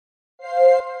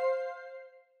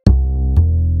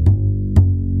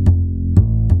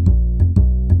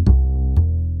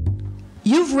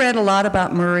You've read a lot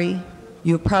about Murray.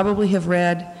 You probably have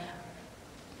read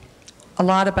a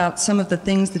lot about some of the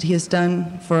things that he has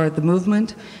done for the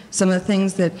movement, some of the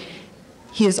things that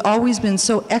he has always been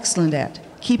so excellent at,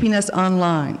 keeping us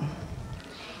online.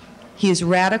 He is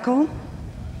radical,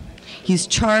 he's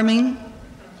charming,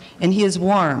 and he is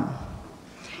warm.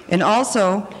 And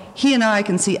also, he and I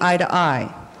can see eye to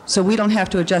eye, so we don't have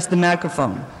to adjust the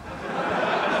microphone.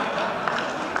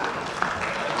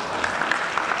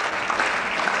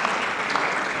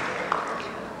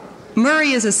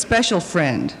 Murray is a special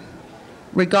friend,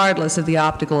 regardless of the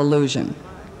optical illusion.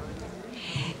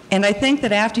 And I think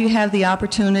that after you have the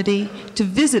opportunity to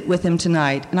visit with him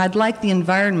tonight, and I'd like the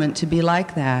environment to be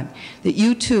like that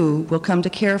you too will come to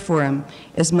care for him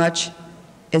as much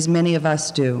as many of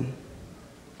us do.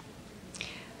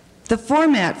 The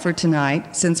format for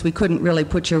tonight, since we couldn't really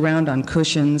put you around on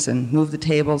cushions and move the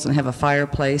tables and have a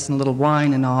fireplace and a little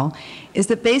wine and all, is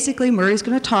that basically Murray's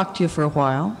going to talk to you for a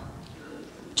while,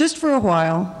 just for a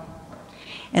while,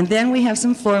 and then we have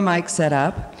some floor mics set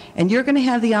up, and you're going to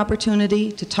have the opportunity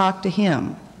to talk to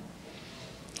him.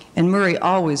 And Murray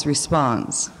always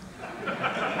responds.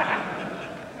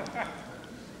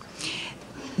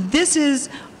 This is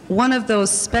one of those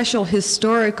special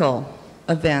historical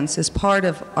events as part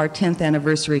of our 10th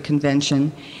anniversary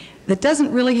convention that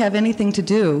doesn't really have anything to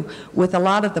do with a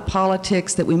lot of the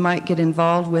politics that we might get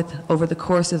involved with over the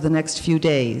course of the next few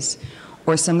days,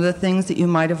 or some of the things that you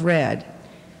might have read.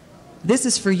 This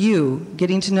is for you,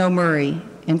 getting to know Murray,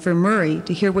 and for Murray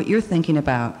to hear what you're thinking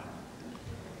about.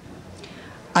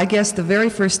 I guess the very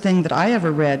first thing that I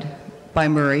ever read by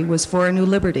Murray was For a New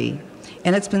Liberty,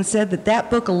 and it's been said that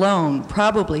that book alone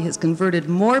probably has converted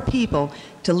more people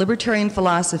to libertarian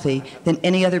philosophy than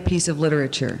any other piece of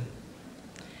literature.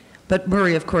 But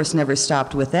Murray, of course, never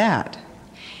stopped with that.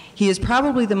 He is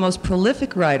probably the most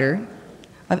prolific writer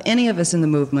of any of us in the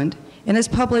movement, and is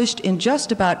published in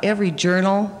just about every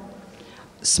journal,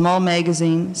 small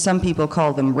magazine, some people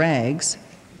call them rags,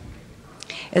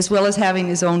 as well as having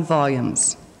his own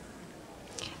volumes.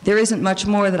 There isn't much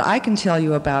more that I can tell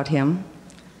you about him,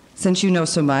 since you know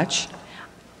so much.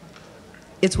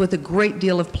 It's with a great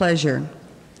deal of pleasure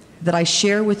that I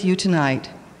share with you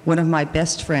tonight one of my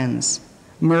best friends,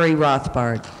 Murray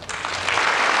Rothbard.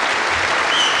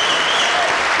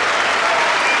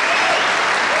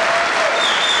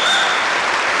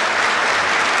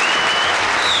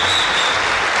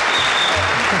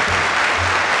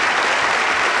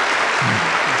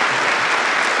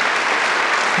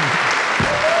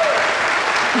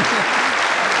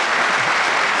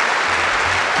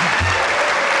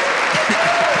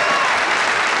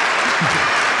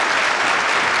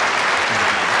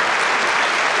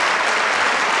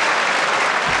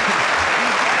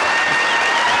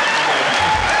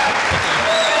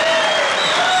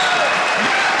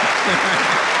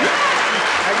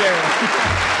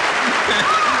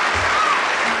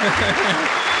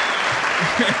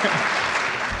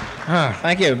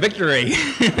 Thank you. Victory.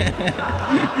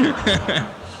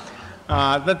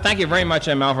 Thank you very much,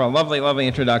 ML, for a lovely, lovely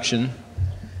introduction.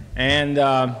 And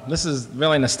this is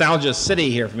really a nostalgia city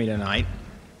here for me tonight,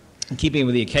 in keeping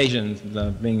with the occasion,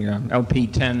 being an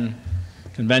LP10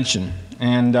 convention.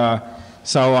 And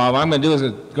so what I'm going to do is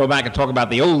go back and talk about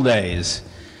the old days.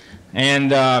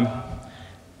 And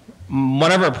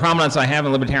whatever prominence I have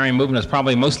in the libertarian movement is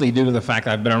probably mostly due to the fact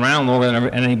that I've been around longer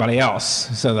than anybody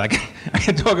else, so that I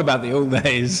can talk about the old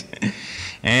days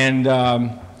and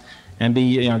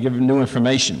be, give new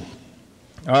information.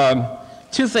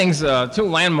 Two things, two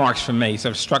landmarks for me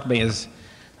sort of struck me is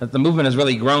that the movement has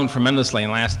really grown tremendously in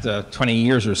the last 20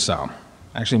 years or so,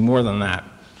 actually more than that.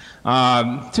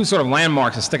 Two sort of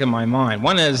landmarks that stick in my mind.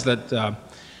 One is that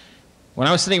when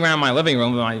I was sitting around my living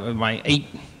room with my eight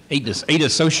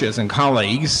associates and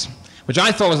colleagues, which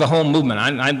I thought was the whole movement.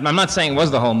 I'm not saying it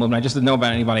was the whole movement, I just didn't know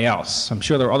about anybody else. I'm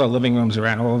sure there are other living rooms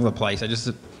around all over the place, I just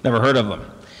never heard of them.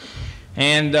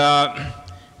 And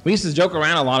we used to joke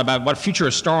around a lot about what future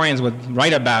historians would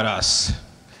write about us.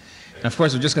 And of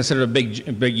course, it was just considered a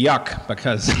big yuck,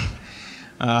 because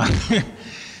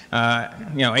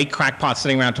 8 crackpots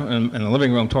sitting around in the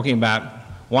living room talking about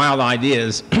wild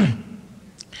ideas. That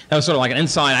was sort of like an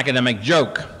inside academic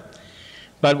joke.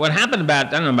 But what happened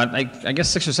about, I guess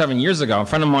 6 or 7 years ago, a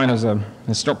friend of mine who's a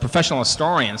professional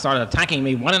historian started attacking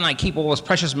me. Why didn't I keep all this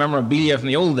precious memorabilia from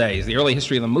the old days, the early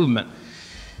history of the movement?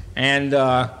 And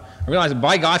I realized,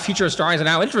 by God, future historians are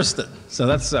now interested. So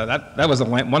that was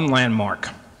one landmark.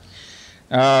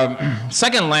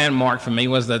 Second landmark for me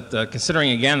was that,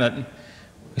 considering again that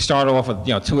we started off with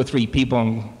 2 or 3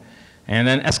 people and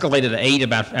then escalated to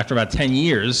 8 after about 10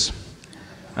 years,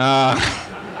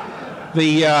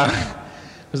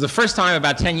 It was the first time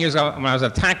about 10 years ago when I was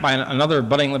attacked by another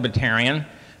budding libertarian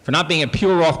for not being a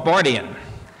pure Rothbardian.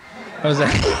 That was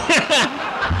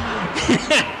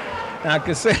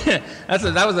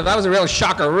now, that was a real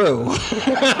shockaroo.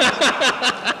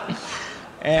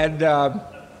 And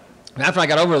after I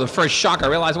got over the first shock, I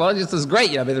realized, well, this is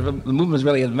great. You know, the movement's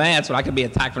really advanced, but I could be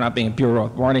attacked for not being a pure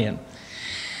Rothbardian.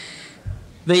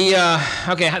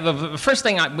 The first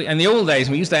thing, in the old days,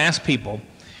 we used to ask people,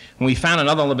 when we found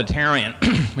another libertarian,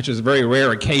 which was a very rare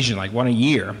occasion, like one a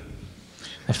year,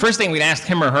 the first thing we'd ask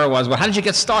him or her was, well, how did you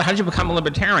get started? How did you become a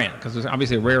libertarian? Because it was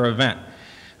obviously a rare event.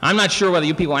 I'm not sure whether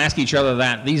you people ask each other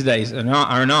that these days or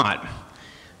not.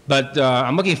 But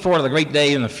I'm looking forward to the great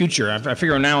day in the future. I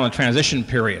figure we're now in a transition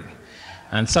period.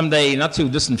 And someday, not too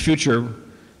distant future,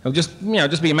 it'll just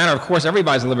be a matter of course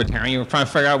everybody's a libertarian. You're trying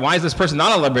to figure out, why is this person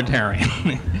not a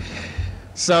libertarian?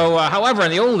 So, however,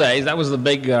 in the old days, that was the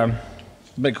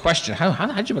big question.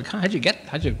 How'd you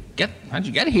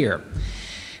get here?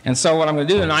 And so what I'm going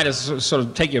to do tonight is sort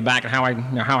of take you back at how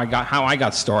I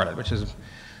got started, which is a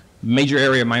major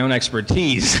area of my own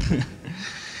expertise.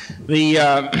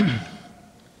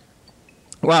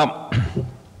 Well,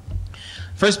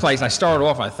 first place, I started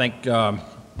off, I think,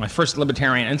 my first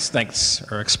libertarian instincts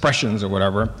or expressions or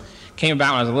whatever came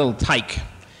about when I was a little tyke.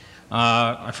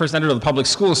 I first entered the public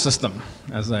school system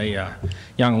as a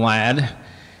young lad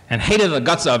and hated the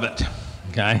guts of it,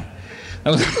 okay? That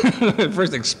was the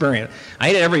first experience. I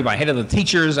hated everybody. I hated the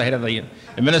teachers, I hated the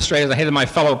administrators, I hated my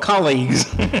fellow colleagues.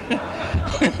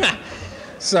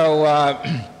 So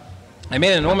I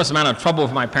made an enormous amount of trouble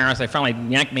for my parents. They finally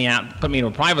yanked me out, put me into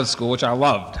a private school, which I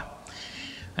loved.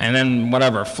 And then,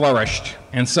 whatever, flourished.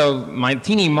 And so my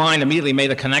teeny mind immediately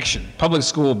made a connection. Public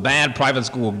school, bad. Private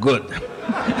school, good.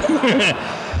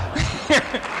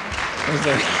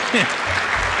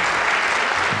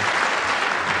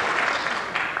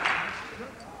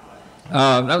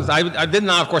 I did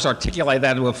not, of course, articulate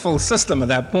that into a full system at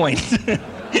that point.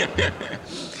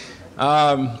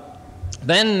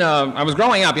 Then I was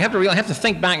growing up. You have to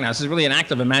think back now. This is really an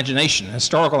active imagination,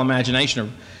 historical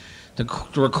imagination, to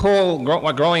recall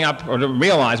what growing up, or to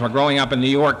realize what growing up in New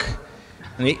York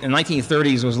in the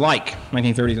 1930s was like,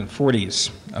 1930s and 40s.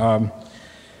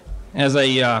 As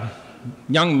a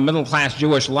young middle-class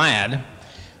Jewish lad,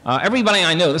 everybody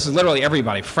I knew, this is literally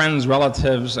everybody, friends,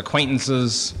 relatives,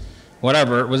 acquaintances,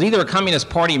 whatever, was either a Communist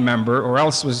Party member or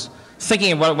else was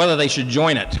thinking about whether they should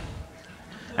join it.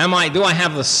 Do I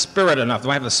have the spirit enough? Do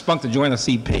I have the spunk to join the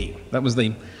CP? That was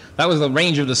the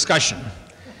range of discussion.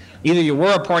 Either you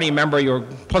were a party member, you were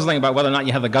puzzling about whether or not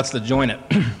you had the guts to join it.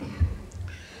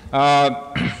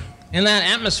 In that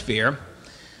atmosphere,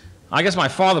 I guess my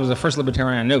father was the first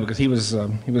libertarian I knew because he was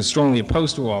strongly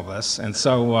opposed to all this, and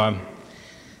so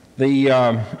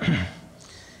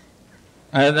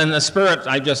and the spirit,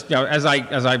 I just, as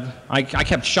I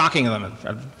kept shocking them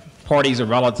at parties of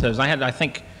relatives. I had, I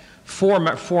think, four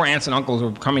aunts and uncles who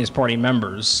were Communist Party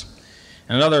members,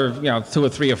 and another, 2 or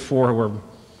 3 or 4 who were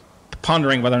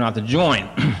pondering whether or not to join.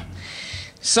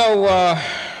 So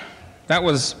that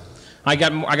was, I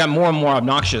got more and more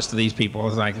obnoxious to these people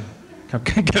as I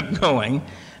kept going,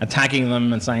 attacking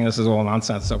them and saying this is all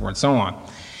nonsense, so forth and so on.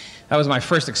 That was my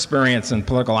first experience in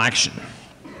political action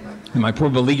in my poor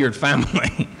beleaguered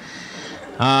family.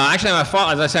 Actually, my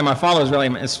father, as I say, my father was really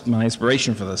my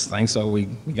inspiration for this thing, so we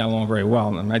got along very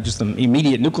well. And I just an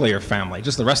immediate nuclear family.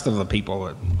 Just the rest of the people,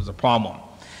 it was a problem.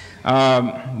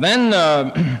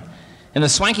 Then, in the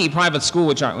swanky private school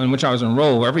in which I was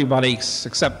enrolled, everybody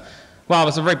except, well, it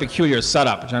was a very peculiar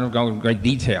setup, which I don't go into great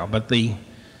detail, but in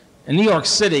New York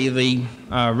City, the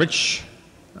rich,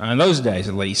 in those days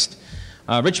at least,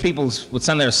 rich people would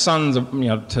send their sons,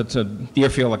 to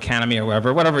Deerfield Academy or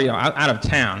whatever, out of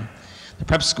town, the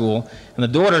prep school, and the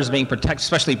daughters being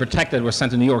specially protected were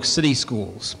sent to New York City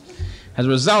schools. As a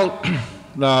result,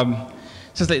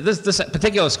 since this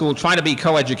particular school tried to be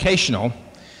coeducational,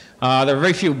 there were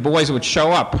very few boys who would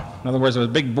show up. In other words, there was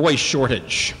a big boy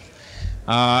shortage.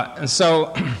 And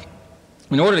so,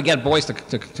 in order to get boys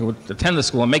to attend the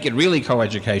school and make it really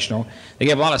coeducational, they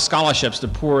gave a lot of scholarships to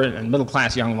poor and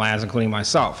middle-class young lads, including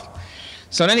myself.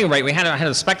 So at any rate, we had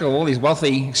a spectacle of all these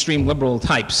wealthy, extreme liberal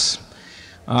types,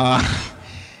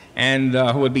 and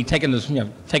who would be taken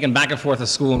back and forth to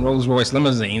school in Rolls-Royce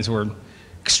limousines, who were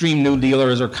extreme New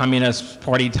Dealers or Communist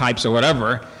Party types or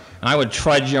whatever. And I would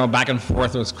trudge, back and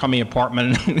forth to this crummy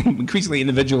apartment, increasingly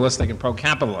individualistic and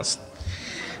pro-capitalist.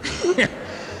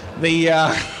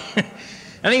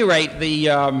 At any rate,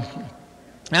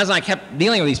 as I kept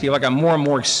dealing with these people, I got more and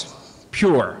more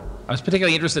pure. I was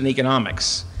particularly interested in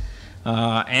economics.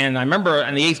 And I remember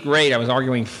in the 8th grade, I was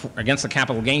arguing against the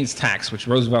capital gains tax, which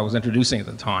Roosevelt was introducing at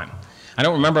the time. I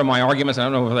don't remember my arguments. I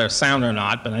don't know if they're sound or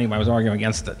not, but anyway, I was arguing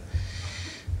against it.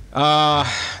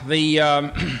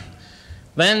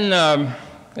 Then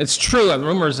it's true,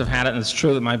 rumors have had it, and it's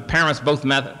true that my parents both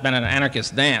been at an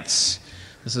anarchist dance.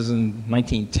 This is in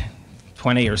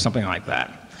 1920 or something like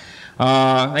that.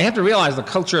 They have to realize the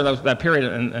culture of that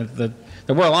period, and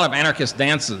there were a lot of anarchist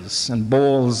dances and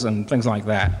balls and things like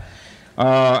that.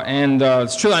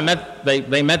 It's true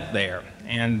they met there.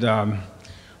 And I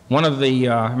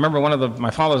remember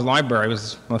my father's library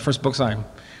was one of the first books I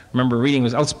remember reading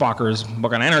was Elsbacher's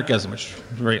book on anarchism, which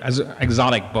was a very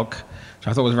exotic book, which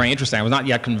I thought was very interesting. I was not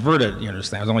yet converted, you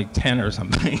understand. I was only 10 or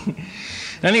something.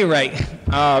 At any rate,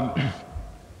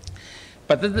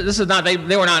 but this is not, they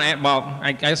were not, well,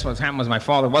 I guess what happened was my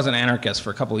father was an anarchist for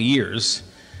a couple of years.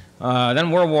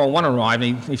 Then World War I arrived,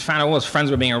 and he found all his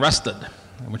friends were being arrested,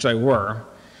 which they were,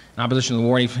 in opposition to the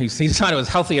war. He decided it was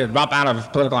healthier to drop out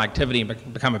of political activity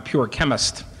and become a pure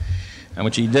chemist,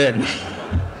 which he did.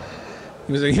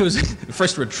 He was the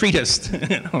first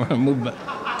retreatist in our movement.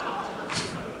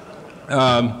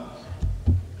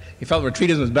 He felt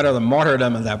retreatism was better than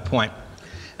martyrdom at that point.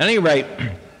 At any rate,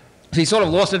 he sort of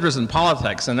lost interest in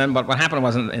politics, and then what happened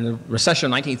was in the recession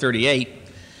of 1938,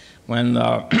 when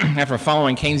after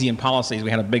following Keynesian policies, we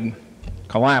had a big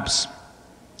collapse.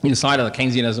 He decided that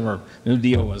Keynesianism or New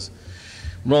Deal was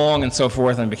wrong and so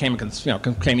forth, and became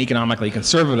economically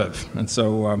conservative. And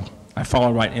so I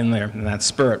followed right in there in that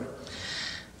spirit.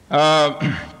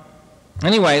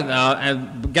 Anyway,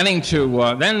 getting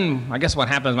to then, I guess what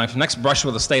happened is my next brush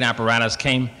with the state apparatus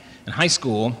came in high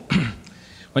school,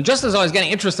 when just as I was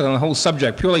getting interested in the whole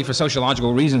subject purely for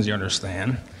sociological reasons, you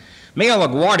understand, Miguel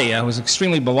LaGuardia, who was an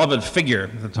extremely beloved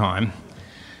figure at the time,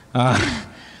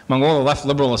 among all the left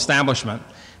liberal establishment,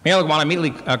 Miguel LaGuardia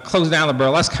immediately closed down the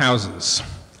burlesque houses.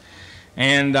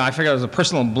 And I figured it was a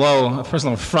personal blow, a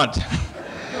personal affront.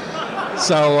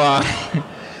 So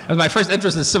it was my first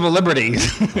interest in civil liberties.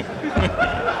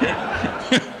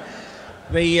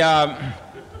 You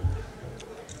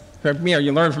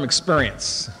learn from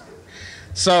experience.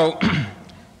 So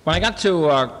when I got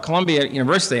to Columbia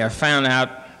University, I found out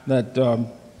that on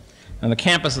the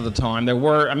campus at the time, there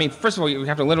were, I mean, first of all, you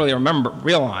have to literally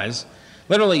realize,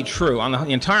 literally true, on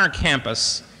the entire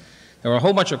campus, there were a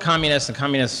whole bunch of communists and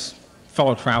communist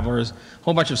fellow travelers, a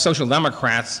whole bunch of social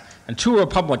democrats, and 2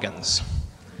 Republicans.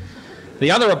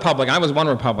 The other Republican, I was one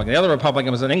Republican, the other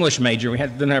Republican was an English major. We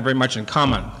didn't have very much in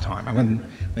common at the time. I wasn't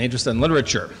interested in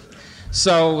literature.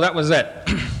 So that was it.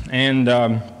 And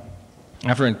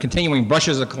after continuing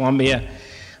brushes at Columbia,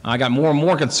 I got more and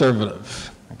more conservative,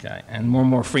 okay, and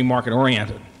more free market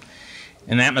oriented,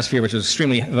 in an atmosphere which was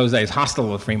extremely, in those days, hostile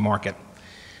to the free market.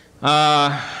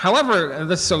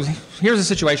 However, so here's a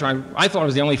situation. I thought I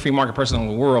was the only free market person in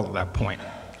the world at that point.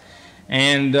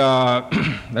 And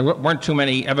there weren't too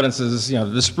many evidences,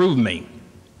 to disprove me.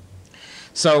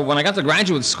 So when I got to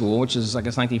graduate school, which is, I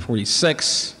guess,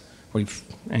 1946,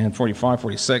 and 45,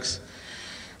 46,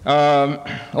 all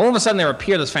of a sudden there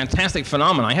appeared this fantastic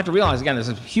phenomenon. I have to realize, again, there's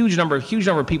a huge number of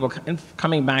people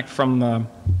coming back from the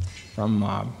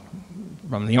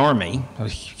Army.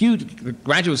 The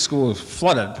graduate school was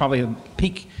flooded, probably the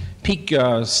peak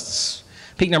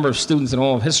number of students in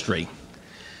all of history.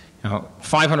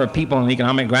 500 people in the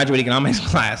graduate economics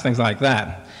class, things like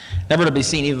that. Never to be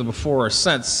seen either before or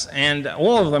since. And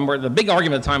all of them were, the big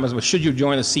argument at the time was, well, should you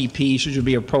join the CP? Should you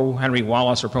be a pro-Henry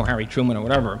Wallace or pro-Harry Truman or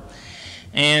whatever?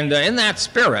 And in that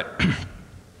spirit,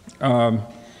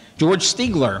 George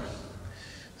Stigler,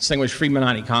 distinguished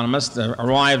Freemanite economist,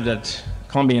 arrived at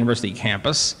Columbia University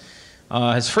campus.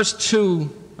 His first 2,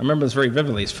 I remember this very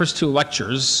vividly, his first 2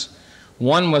 lectures,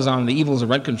 one was on the evils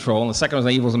of rent control, and the second was on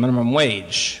the evils of minimum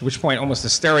wage, at which point almost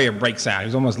hysteria breaks out. He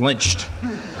was almost lynched. I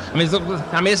mean,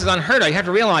 this is unheard of. You have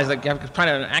to realize that, you have to try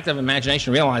to an active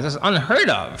imagination to realize this is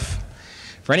unheard of.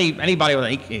 For anybody with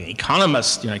an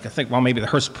economist, you could think, well, maybe the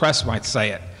Hearst Press might say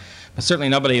it, but certainly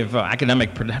nobody of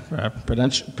academic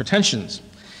pretensions.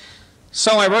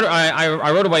 So I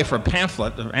wrote away for a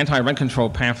pamphlet, an anti-rent control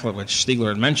pamphlet, which Stigler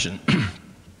had mentioned,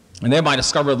 and thereby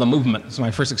discovered the movement. This was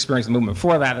my first experience with the movement.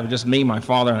 Before that, it was just me, my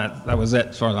father, and that was it,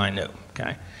 as far as I knew.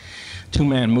 Okay,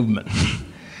 2-man movement.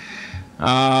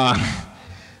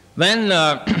 Then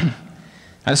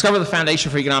I discovered the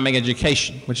Foundation for Economic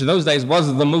Education, which in those days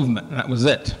was the movement, and that was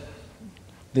it.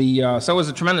 So it was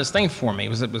a tremendous thing for me. It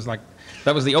was like,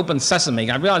 that was the open sesame.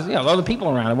 I realized, there were other people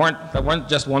around. There weren't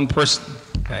just one person,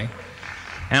 okay?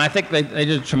 And I think they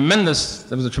did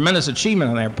there was a tremendous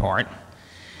achievement on their part.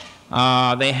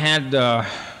 They had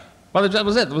Well, that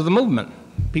was it. It was the movement.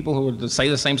 People who would say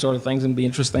the same sort of things and be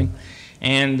interesting,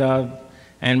 and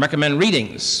recommend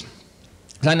readings.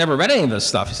 Because I never read any of this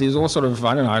stuff. You see, it was all sort of,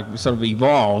 I don't know, sort of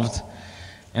evolved.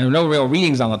 And there were no real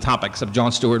readings on the topic except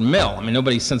John Stuart Mill. I mean,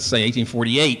 nobody since, say,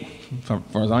 1848, as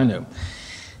far as I knew.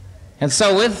 And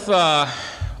so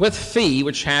with FEE,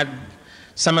 which had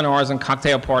seminars and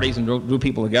cocktail parties and drew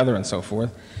people together and so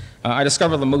forth, I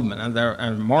discovered the movement. And there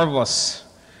are marvelous,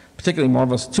 particularly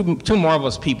marvelous, two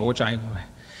marvelous people, which I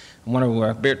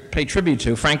want to pay tribute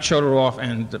to, Frank Chodorov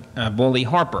and Baldy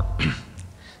Harper.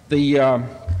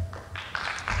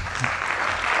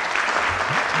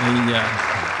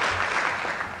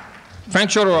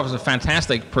 Frank Chodorov was a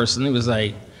fantastic person. He was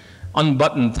a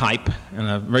unbuttoned type in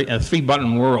a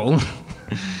three-button world,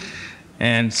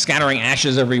 and scattering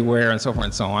ashes everywhere and so forth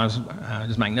and so on. It was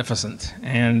just magnificent.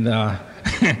 And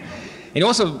he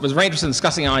also was very interested in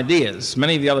discussing ideas.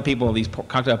 Many of the other people of these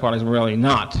cocktail parties were really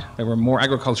not. They were more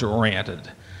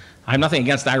agriculture-oriented. I have nothing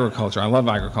against agriculture. I love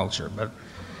agriculture. But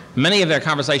many of their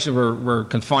conversations were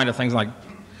confined to things like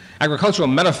agricultural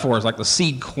metaphors like the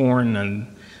seed corn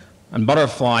and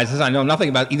butterflies. Since I know nothing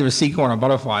about either seed corn or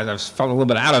butterflies, I've felt a little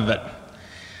bit out of it.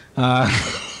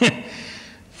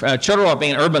 Chodorov,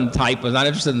 being an urban type, was not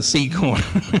interested in seed corn.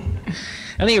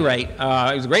 At any rate, he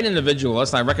was a great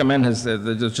individualist. I recommend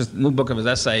there's just a new book of his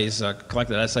essays,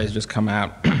 collected essays just come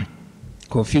out,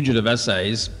 called Fugitive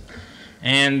Essays.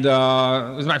 And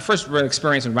it was my first real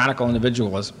experience in radical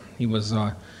individualism. He was,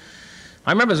 I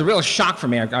remember it was a real shock for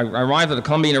me. I arrived at the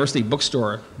Columbia University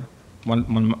bookstore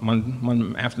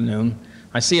one afternoon.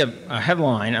 I see a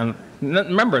headline, and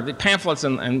remember the pamphlets,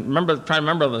 and try to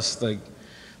remember this,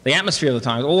 the atmosphere of the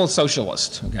time was all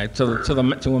socialist, okay,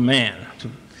 to a man.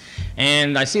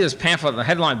 And I see this pamphlet, the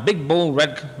headline, big bold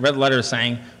red letters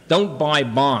saying, "Don't buy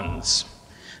bonds."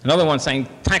 Another one saying,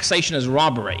 "Taxation is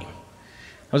robbery."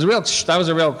 That was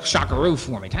a real shockaroo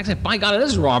for me. Taxation, by God, it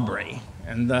is robbery.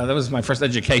 And that was my first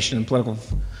education in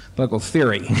political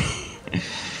theory.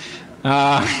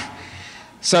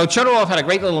 So Chodorov had a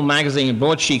great little magazine,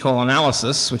 broadsheet called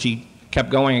Analysis, which he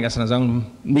kept going, I guess, on his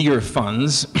own meager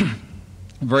funds,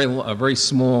 a very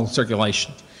small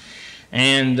circulation.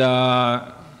 And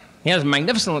he has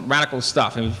magnificent radical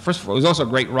stuff. And first of all, he was also a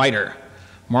great writer,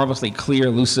 marvelously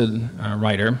clear, lucid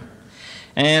writer.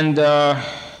 And so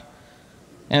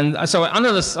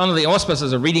under the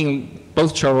auspices of reading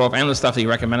both Chodorov and the stuff that he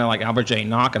recommended, like Albert J.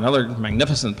 Nock, another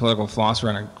magnificent political philosopher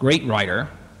and a great writer,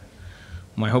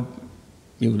 whom I hope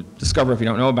you discover if you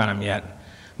don't know about him yet,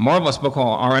 a marvelous book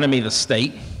called Our Enemy, the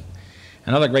State,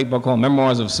 another great book called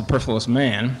Memoirs of a Superfluous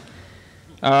Man,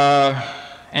 and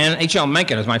H.L.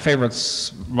 Mencken is my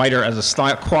favorite writer as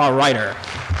a qua writer.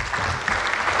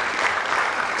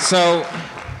 So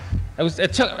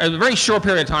it took a very short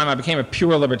period of time I became a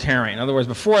pure libertarian. In other words,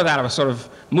 before that I was sort of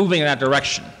moving in that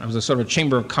direction. I was a sort of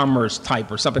Chamber of Commerce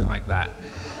type or something like that.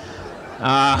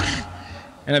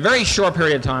 In a very short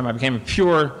period of time I became a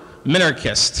pure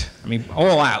minarchist. I mean,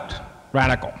 all out,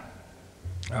 radical.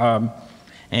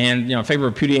 And, you know, in favor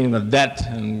of repudiating the debt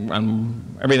and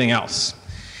everything else.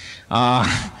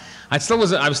 I still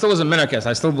was a minarchist.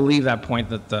 I still believe that point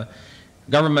that the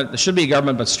government, there should be a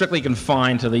government, but strictly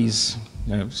confined to these,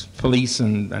 you know, police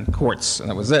and courts, and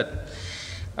that was it.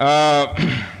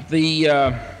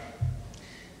 The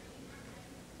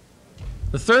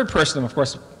third person, of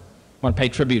course, I want to pay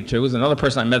tribute to is another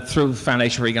person I met through the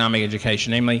Foundation for Economic Education,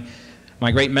 namely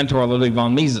my great mentor, Ludwig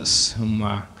von Mises, whom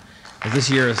this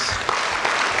year is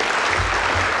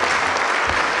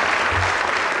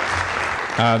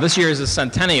a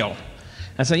centennial.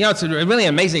 And so, you know, it's a really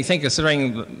amazing thing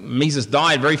considering Mises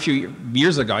died very few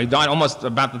years ago. He died almost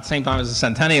about the same time as the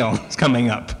centennial is coming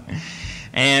up.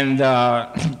 And I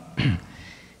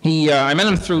met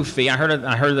him through FEE. I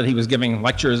heard that he was giving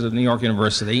lectures at New York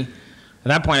University. At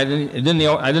that point, I didn't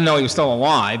know he was still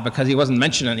alive because he wasn't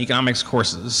mentioned in economics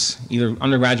courses, either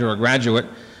undergraduate or graduate,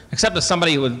 except as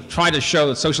somebody who had tried to show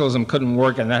that socialism couldn't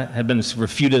work, and that had been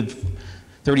refuted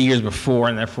 30 years before,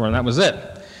 and therefore that was it.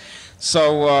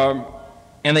 So,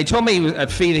 and they told me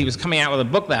at FEE that he was coming out with a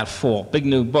book that fall, big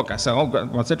new book. I said, oh,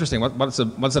 what's interesting? What's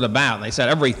it about? And they said,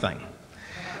 everything.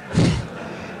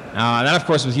 That, of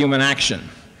course, was human action.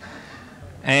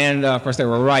 And, of course, they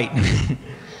were right.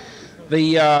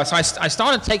 So I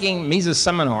started taking Mises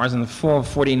seminars in the fall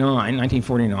of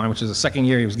 1949, which is the second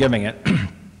year he was giving it.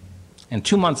 And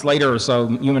 2 months later or so,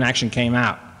 human action came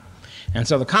out. And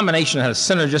so the combination had a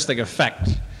synergistic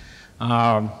effect.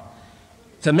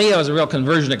 To me, it was a real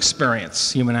conversion experience,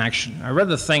 human action. I read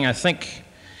the thing, I think, you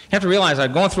have to realize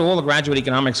I'd gone through all the graduate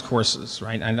economics courses,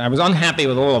 right? And I was unhappy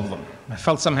with all of them. I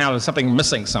felt somehow there was something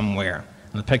missing somewhere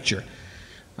in the picture.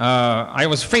 I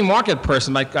was a free market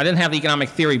person, but I didn't have the economic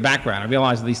theory background. I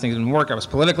realized that these things didn't work. I was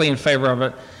politically in favor of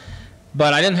it,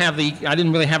 but I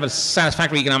didn't really have a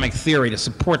satisfactory economic theory to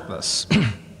support this.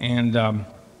 And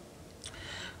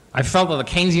I felt that the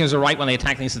Keynesians were right when they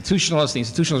attacked the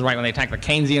institutionalists were right when they attacked the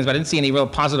Keynesians, but I didn't see any real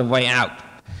positive way out.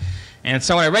 And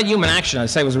so when I read Human Action, I'd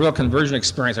say it was a real conversion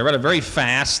experience. I read it very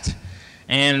fast,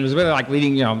 and it was really like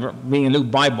reading a new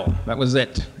Bible. That was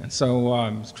it. And so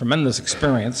it was a tremendous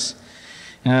experience.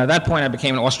 And at that point, I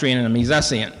became an Austrian and a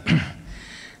Misesian.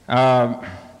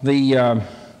 And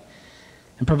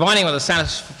providing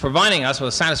us with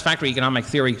a satisfactory economic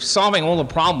theory, solving all the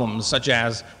problems, such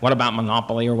as what about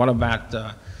monopoly, or what about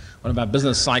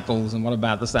business cycles, and what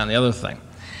about this, that, and the other thing,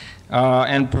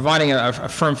 and providing a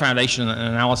firm foundation and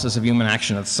analysis of human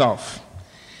action itself.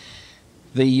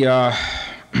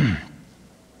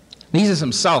 Mises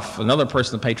himself, another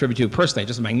person to pay tribute to personally,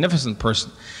 just a magnificent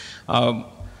person.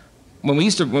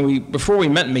 Before we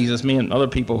met Mises, me and other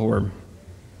people who were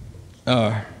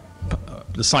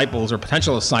disciples or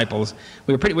potential disciples,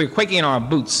 we were quaking in our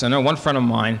boots. I know one friend of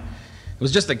mine, it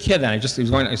was just a kid then, he was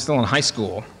still in high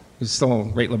school. He was still a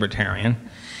great libertarian.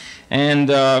 And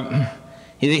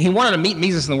he wanted to meet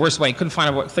Mises in the worst way. He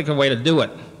couldn't think of a way to do it.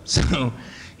 So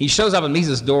he shows up at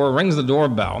Mises' door, rings the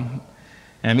doorbell,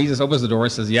 and Mises opens the door,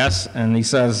 says yes, and he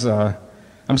says,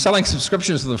 I'm selling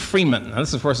subscriptions to the Freeman. Now,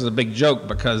 this, of course, is a big joke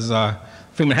because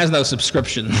Freeman has no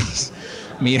subscriptions.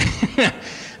 I mean,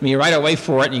 you write away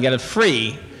for it and you get it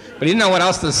free, but he didn't know what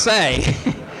else to say.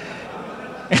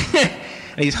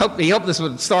 And he hoped this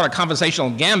would start a conversational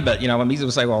gambit, and Mises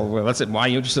would say, well, that's it. Why are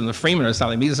you interested in the Freeman or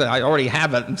something? Mises said, I already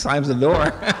have it, and slams the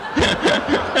door.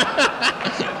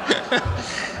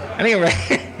 Anyway,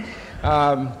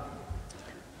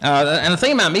 and the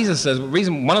thing about Mises is,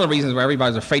 one of the reasons why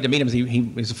everybody's afraid to meet him is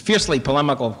he was fiercely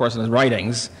polemical, of course, in his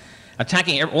writings,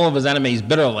 attacking all of his enemies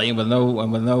bitterly with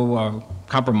no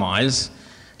compromise,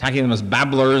 attacking them as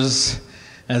babblers,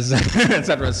 as et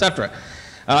cetera, et cetera.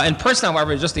 In person,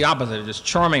 however, just the opposite, just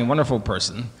charming, wonderful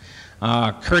person,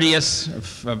 courteous,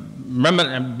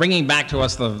 bringing back to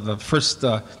us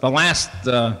the last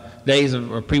days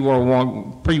of pre-World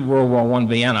War I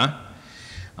Vienna.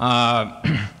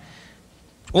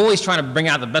 Always trying to bring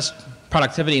out the best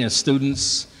productivity in his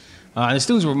students. And his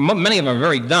students many of them were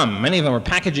very dumb. Many of them were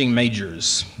packaging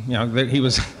majors. He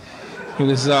was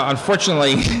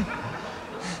unfortunately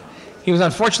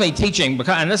teaching,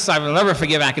 and this I will never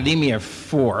forgive academia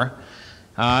for.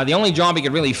 The only job he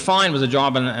could really find was a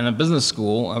job in a business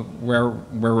school where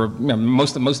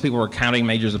most people were accounting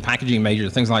majors or packaging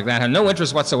majors, things like that. Had no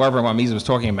interest whatsoever in what Mises was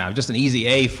talking about. Just an easy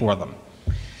A for them.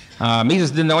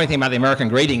 Mises didn't know anything about the American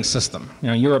grading system.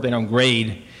 In Europe they don't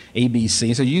grade A, B,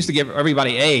 C, so you used to give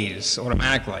everybody A's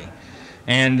automatically.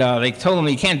 And they told him,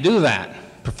 you can't do that,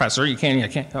 professor. You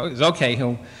can't. Oh, it's okay.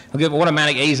 He'll give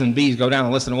automatic A's and B's, go down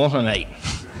the list and alternate.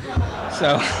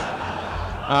 So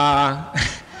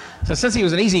since he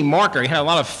was an easy marker, he had a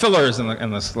lot of fillers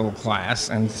in this little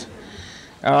class, and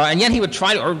yet he would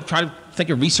try to think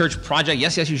of research project.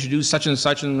 Yes, you should do such and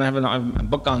such, and have a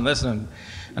book on this and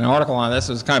an article on this.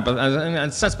 It was kind of, in a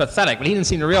sense, pathetic, but he didn't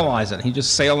seem to realize it. He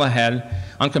just sailed ahead,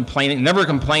 uncomplaining, never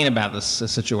complained about this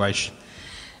situation,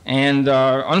 and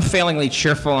unfailingly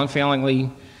cheerful,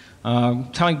 unfailingly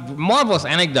telling marvelous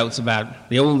anecdotes about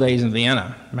the old days in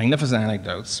Vienna, magnificent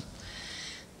anecdotes,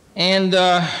 and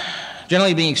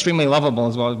generally being extremely lovable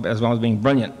as well as being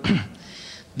brilliant.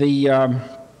 The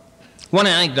one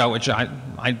anecdote which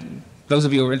those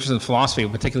of you who are interested in philosophy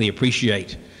will particularly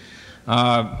appreciate.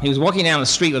 He was walking down the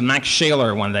street with Max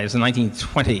Scheler one day. It was in the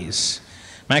 1920s.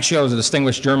 Max Scheler was a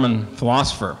distinguished German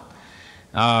philosopher,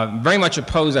 very much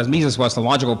opposed, as Mises was, to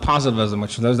logical positivism,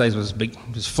 which in those days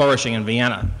was flourishing in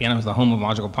Vienna. Vienna was the home of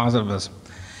logical positivism.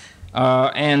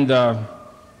 They're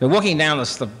walking down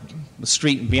the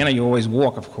street in Vienna. You always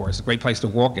walk, of course. A great place to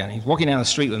walk in. He's walking down the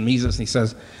street with Mises, and he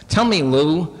says, "Tell me,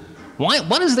 Lou,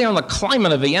 what is there in the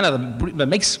climate of Vienna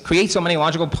that creates so many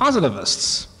logical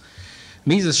positivists?"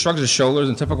 Mises shrugs his shoulders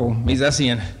in typical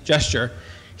Misesian gesture.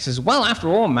 He says, "Well, after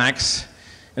all, Max,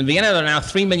 in Vienna there are now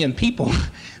 3 million people.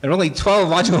 There are only 12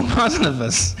 logical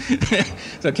positivists.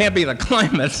 So it can't be the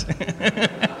climate."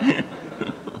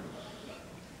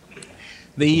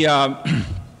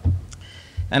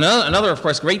 Another, of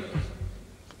course, great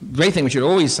thing we should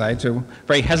always say to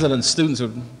very hesitant students who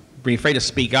would be afraid to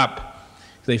speak up.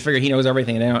 They figure he knows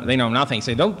everything and they know nothing. He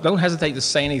said, don't hesitate to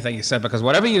say anything, he said, because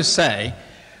whatever you say,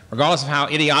 regardless of how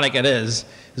idiotic it is,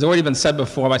 has already been said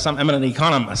before by some eminent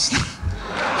economist.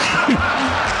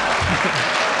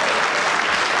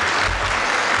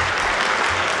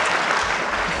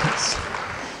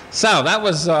 So that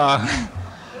was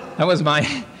that was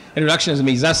my introduction as a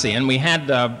Misesian. We had,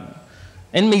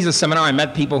 in Mises seminar, I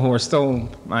met people who are still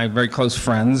my very close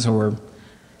friends, who were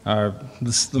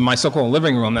my so-called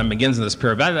living room that begins in this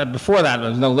period. Before that, there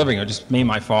was no living room, just me and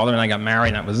my father, and I got married,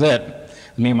 and that was it.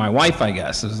 Me and my wife, I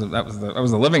guess. That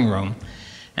was the living room.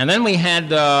 And then we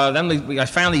had, I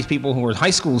found these people who were high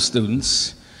school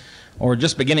students or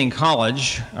just beginning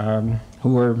college,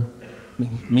 who were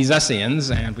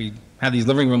Misesians, and we had these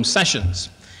living room sessions.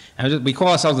 And we call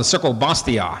ourselves the Circle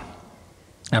Bastia,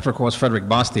 after, of course, Frederick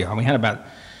Bastiat. We had about,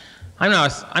 I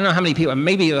don't know how many people,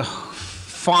 maybe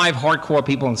 5 hardcore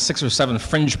people and 6 or 7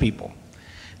 fringe people.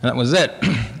 And that was it.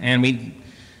 And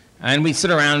we'd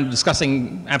sit around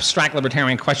discussing abstract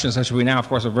libertarian questions, which we now, of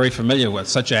course, are very familiar with,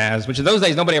 such as, which in those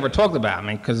days nobody ever talked about,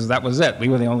 because that was it. We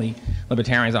were the only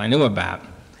libertarians I knew about.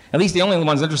 At least the only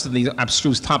ones interested in these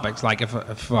abstruse topics, like if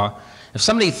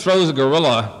somebody throws a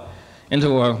gorilla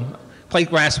into a plate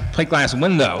glass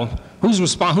window,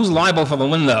 who's liable for the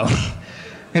window?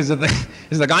 Is it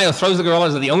the guy who throws the gorilla?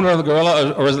 Is it the owner of the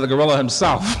gorilla, or is it the gorilla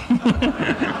himself?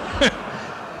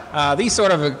 These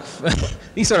sort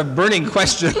of burning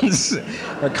questions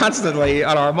are constantly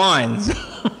on our minds.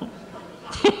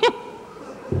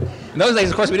 In those days,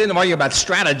 of course, we didn't argue about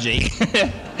strategy.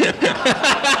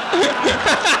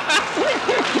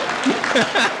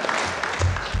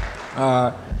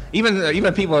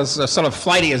 Even people as sort of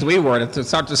flighty as we were, to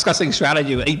start discussing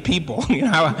strategy with 8 people,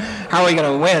 how are we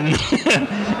going to win?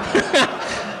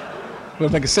 It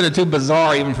would be considered too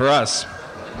bizarre even for us.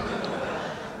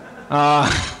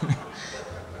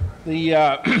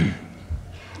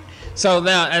 So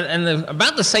now,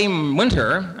 about the same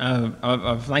winter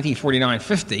of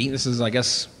 1949-50, this is, I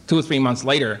guess, 2 or 3 months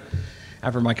later,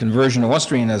 after my conversion to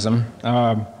Austrianism,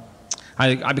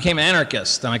 I became an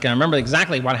anarchist, and I can remember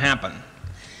exactly what happened.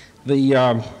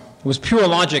 It was pure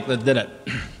logic that did it.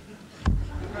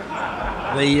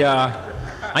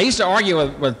 I used to argue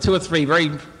with 2 or 3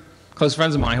 very close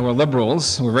friends of mine who were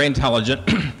liberals, who were very intelligent.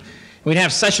 We'd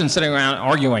have sessions sitting around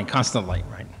arguing constantly,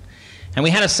 right? And we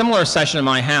had a similar session in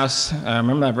my house. I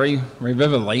remember that very, very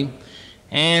vividly.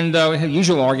 And we had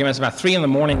usual arguments. About 3 in the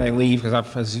morning they leave,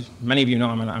 because as many of you know,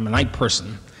 I'm a night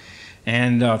person.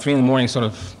 And 3 in the morning sort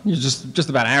of just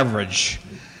about average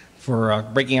for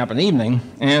breaking up an evening.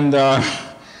 And I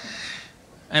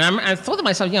thought to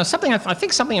myself, I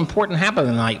think something important happened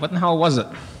tonight. What the hell was it?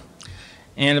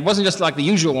 And it wasn't just like the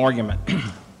usual argument.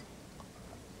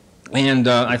 And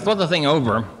I thought the thing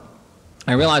over.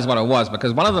 I realized what it was,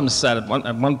 because one of them said at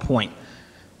one point,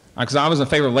 because I was in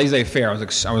favor of laissez-faire. I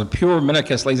was a pure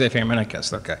minarchist, laissez-faire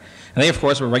minarchist, okay. And they, of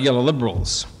course, were regular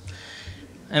liberals.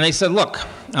 And they said, look,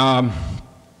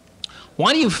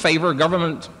 why do you favor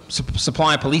government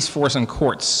supply police force and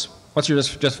courts? What's your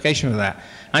justification for that?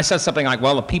 And I said something like,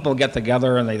 well, the people get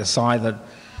together and they decide that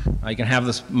you can have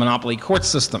this monopoly court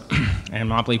system and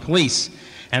monopoly police.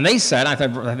 And they said, I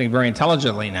think very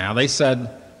intelligently now, they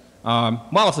said,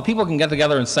 well, if the people can get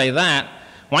together and say that,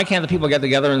 why can't the people get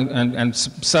together and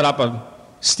set up a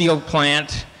steel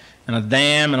plant and a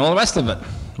dam and all the rest of it,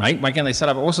 right? Why can't they set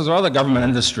up all sorts of other government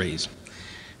industries?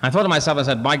 I thought to myself, I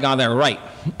said, by God, they're right.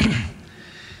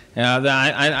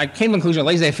 I came to the conclusion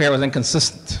that laissez-faire was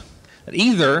inconsistent. That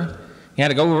either you had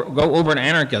to go over to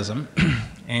anarchism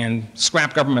and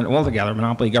scrap government altogether,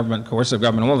 monopoly government, coercive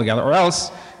government altogether, or else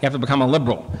you have to become a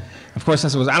liberal. Of course,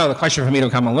 since it was out of the question for me to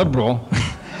become a liberal,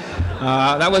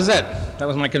 that was it. That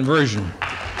was my conversion.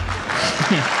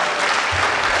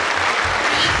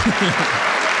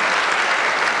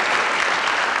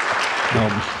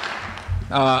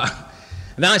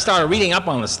 Then I started reading up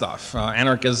on this stuff,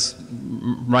 anarchist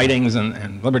writings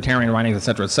and libertarian writings,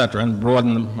 et cetera, and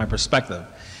broadened my perspective.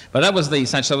 But that was the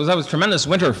essential. That was a tremendous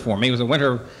winter for me. It was a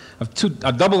winter of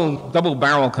a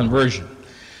double-barrel conversion.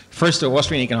 First to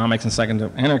Austrian economics and second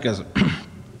to anarchism.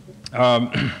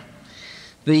 I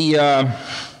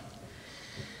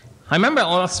remember,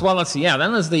 let's see, yeah,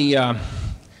 then there's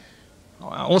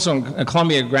also in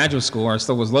Columbia Graduate School, where I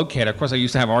still was located. Of course, I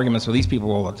used to have arguments with these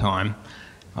people all the time.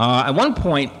 At one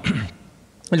point,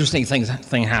 interesting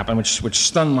thing happened, which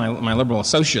stunned my liberal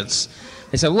associates.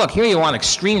 They said, look, here you are, an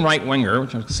extreme right-winger,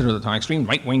 which I was considered at the time, extreme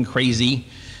right-wing crazy,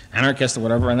 anarchist or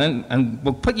whatever, and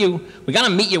we'll we got to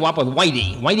meet you up with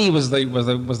Whitey. Whitey was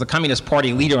the Communist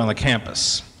Party leader on the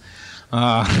campus.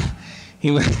 He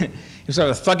was sort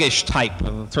of a thuggish type,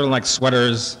 with turtleneck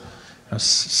sweaters,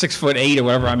 6'8" or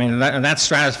whatever. I mean, in that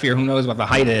stratosphere, who knows what the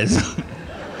height is?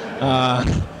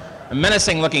 A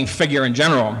menacing-looking figure in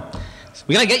general. So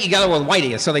we got to get you together with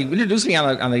Whitey. So they introduced me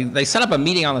they set up a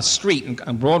meeting on the street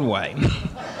on Broadway.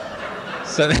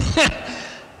 So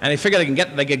and they figured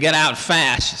they could get out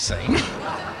fast, you see.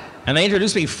 And they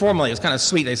introduced me formally. It was kind of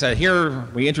sweet. They said,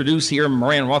 we introduce here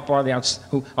Murray and Rothbard, here's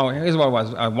what it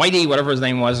was. Whitey, whatever his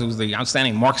name was, who was the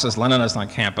outstanding Marxist-Leninist on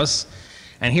campus.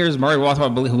 And here's Murray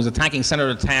Rothbard, who was attacking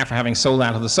Senator Taft for having sold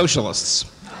out to the socialists.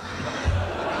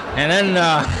 And then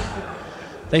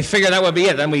they figured that would be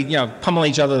it. Then we, pummel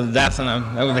each other to death, and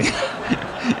that would be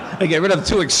they get rid of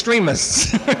two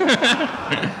extremists.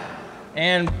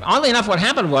 And oddly enough, what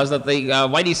happened was that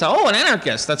Whitey said, "Oh, an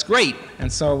anarchist, that's great." And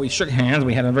so we shook hands.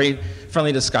 We had a very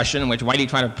friendly discussion in which Whitey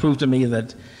tried to prove to me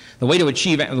that the way to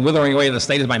achieve the withering away of the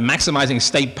state is by maximizing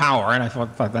state power. And I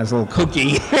thought that was a little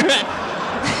kooky.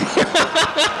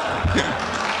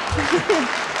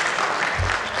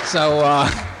 So,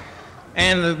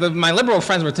 my liberal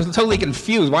friends were totally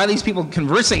confused. Why are these people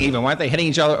conversing even? Why aren't they hitting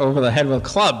each other over the head with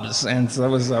clubs? And so that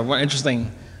was one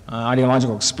interesting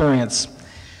ideological experience.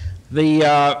 The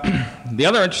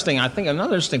other interesting,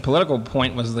 another interesting political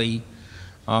point was when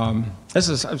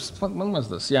was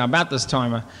this? Yeah, about this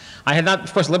time. I had not,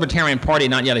 of course, the Libertarian Party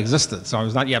had not yet existed, so I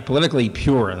was not yet politically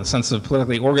pure in the sense of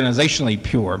politically, organizationally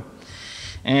pure.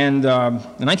 And the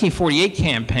 1948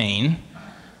 campaign,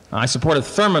 I supported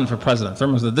Thurman for president.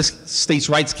 Thurman was the states'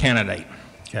 rights candidate.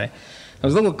 Okay, there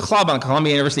was a little club on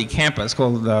Columbia University campus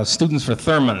called Students for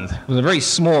Thurman. It was a very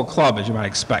small club, as you might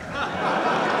expect.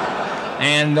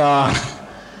 And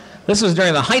this was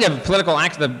during the height of political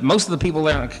action. Most of the people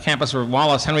there on campus were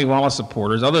Henry Wallace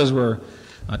supporters. Others were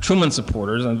Truman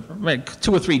supporters, and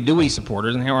 2 or 3 Dewey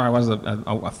supporters. And here I was,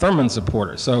 a Thurman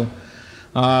supporter. So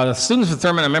the Students for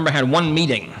Thurman, I remember, had one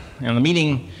meeting. And the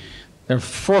meeting, there were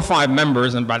 4 or 5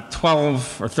 members and about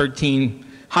 12 or 13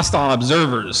 hostile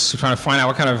observers trying to find out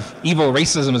what kind of evil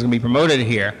racism is going to be promoted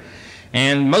here.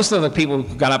 And most of the people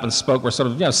who got up and spoke were sort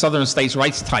of, Southern states'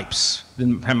 rights types.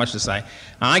 Didn't have much to say.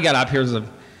 I got up. Here's a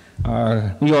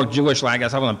New York Jewish lad. I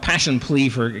guess I was on a passion plea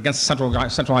against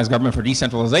centralized government for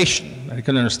decentralization. I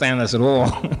couldn't understand this at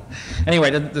all.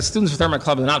 Anyway, the Students for Thurman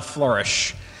Club did not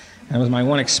flourish. That was my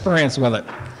one experience with it.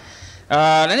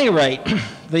 At any rate,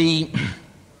 we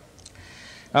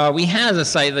had, as I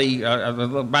say,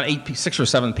 about 6 or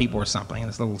 7 people or something in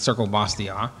this little circle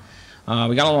Bastia.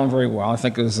 We got along very well. I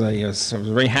think it was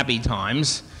very happy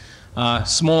times.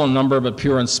 Small in number, but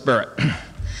pure in spirit.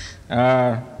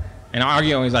 And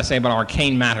arguing, as I say, about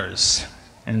arcane matters,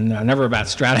 and never about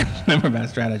strategy. Never about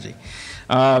strategy.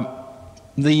 I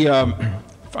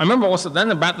remember also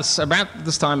then about this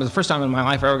time was the first time in my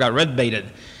life I ever got red baited.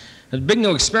 It was a big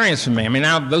new experience for me. I mean,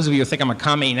 now those of you who think I'm a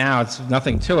commie now, it's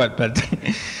nothing to it. But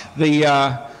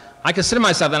I consider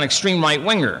myself an extreme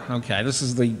right-winger. Okay, this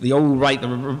is the old right. The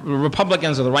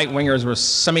Republicans or the right-wingers were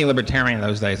semi-libertarian in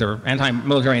those days. They were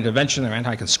anti-military intervention. They were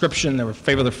anti-conscription. They were in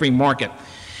favor of the free market.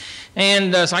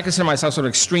 And so I consider myself sort of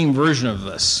extreme version of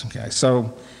this. Okay,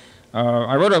 so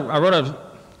I wrote a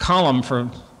column for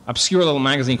an obscure little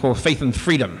magazine called Faith and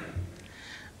Freedom,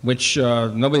 which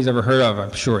nobody's ever heard of,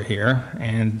 I'm sure, here.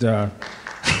 And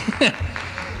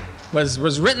was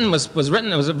written.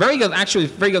 It was a very good, actually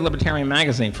very good libertarian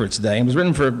magazine for its day. It was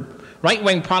written for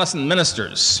right-wing Protestant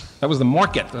ministers. That was the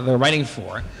market that they were writing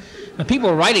for. And people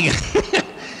were writing it.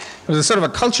 It was a sort of a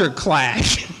culture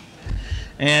clash.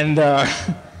 And so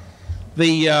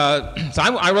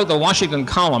I wrote the Washington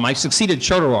column. I succeeded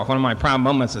Chodorov. One of my proud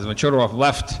moments is when Chodorov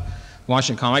left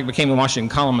Washington column. I became the Washington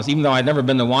columnist, even though I'd never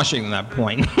been to Washington at that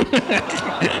point.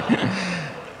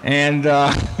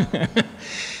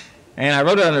 And I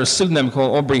wrote it under a pseudonym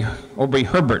called Aubrey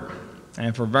Herbert,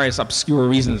 and for various obscure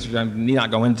reasons, which I need not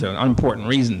go into, unimportant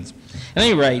reasons. At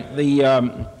any rate, this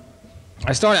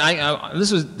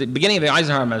was the beginning of the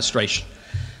Eisenhower administration.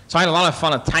 So I had a lot of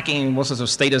fun attacking all sorts of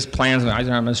statist plans in the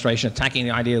Eisenhower administration, attacking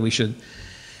the idea that we should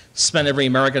spend every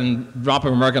drop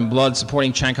of American blood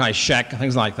supporting Chiang Kai-shek,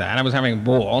 things like that. I was having a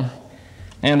ball.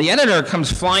 And the editor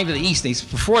comes flying to the east.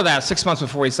 Before that, 6 months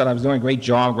before, he said I was doing a great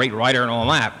job, great writer, and all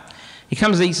that. He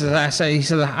comes to the east, he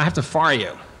said, I have to fire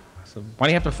you. I said, why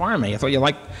do you have to fire me? I thought you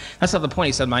liked, that's not the point.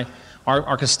 He said,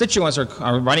 our constituents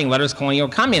are writing letters calling you a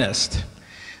communist.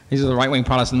 These are the right-wing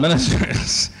Protestant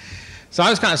ministers. So I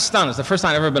was kind of stunned. It's the first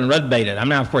time I've ever been red baited. I'm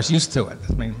now, of course, used to it. It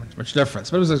doesn't make much difference.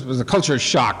 But it was a culture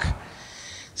shock.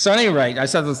 So at any rate, I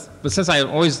said, but since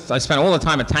I spent all the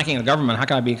time attacking the government, how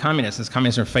can I be a communist? Since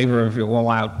communists are in favor of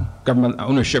all-out government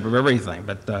ownership of everything.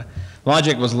 But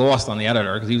logic was lost on the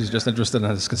editor because he was just interested in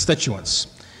his constituents.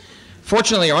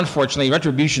 Fortunately or unfortunately,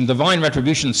 divine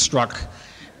retribution struck,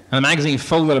 and the magazine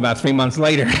folded about 3 months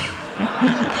later.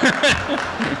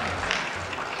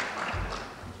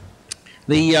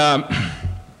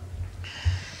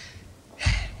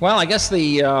 Well, I guess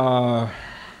this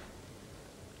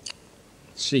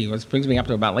brings me up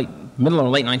to about middle or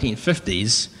late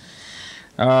 1950s.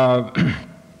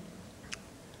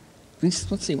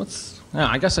 let's see,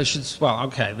 I guess I should, well,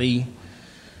 okay, the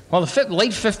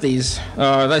late 50s,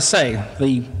 as I say,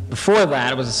 before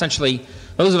that, it was essentially,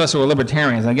 those of us who were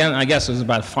libertarians, again, I guess it was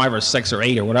about 5 or 6 or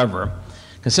 8 or whatever,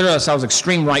 considered ourselves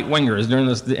extreme right-wingers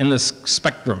in this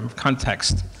spectrum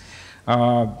context.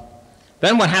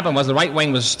 Then what happened was the right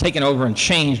wing was taken over and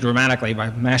changed dramatically by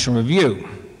National Review,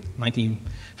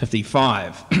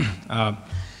 1955.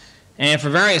 And for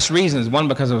various reasons, one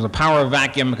because there was a power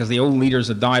vacuum, because the old leaders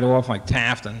had died off, like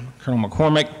Taft and Colonel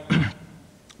McCormick.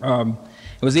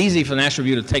 It was easy for the National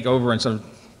Review to take over and sort of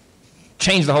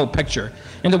change the whole picture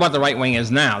into what the right wing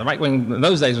is now. The right wing in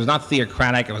those days was not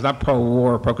theocratic, it was not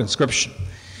pro-war or pro-conscription.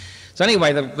 So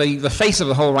anyway, the face of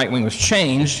the whole right wing was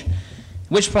changed, at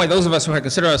which point those of us who had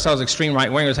considered ourselves extreme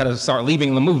right-wingers had to start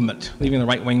leaving the movement, leaving the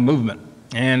right-wing movement.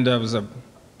 And it was a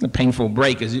painful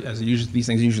break, as these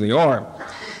things usually are.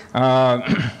 I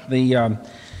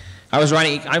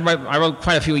wrote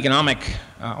quite a few economic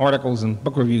articles and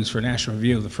book reviews for National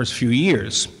Review the first few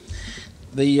years.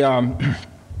 I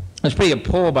was pretty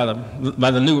appalled by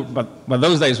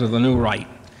those days with the new right,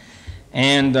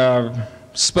 and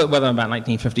split with them about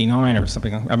 1959 or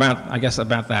something,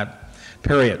 about that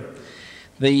period.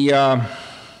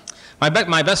 My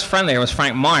best friend there was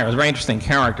Frank Meyer. He was a very interesting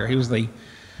character. He was the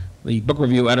book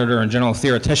review editor and general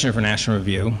theoretician for National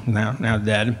Review, now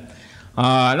dead.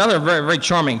 Another very, very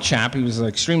charming chap. He was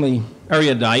extremely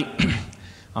erudite,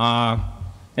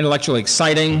 intellectually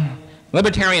exciting,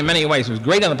 libertarian in many ways. He was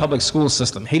great on the public school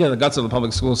system, hated the guts of the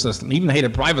public school system, even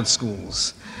hated private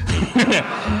schools.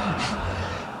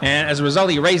 And as a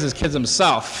result, he raised his kids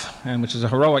himself, which is a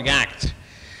heroic act,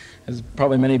 as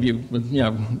probably many of you would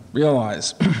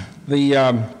realize.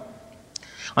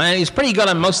 And he's pretty good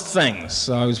on most things.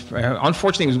 So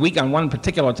unfortunately, he was weak on one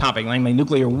particular topic, namely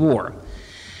nuclear war.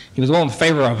 He was all in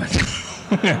favor of it.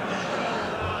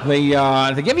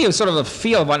 To give you sort of a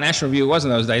feel of what National Review was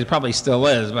in those days, it probably still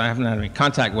is, but I haven't had any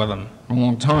contact with him in a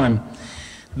long time.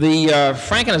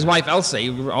 Frank and his wife Elsie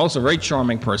were also a very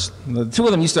charming person. The two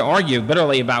of them used to argue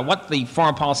bitterly about what the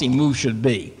foreign policy move should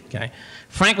be. Okay?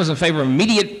 Frank was in favor of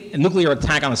immediate nuclear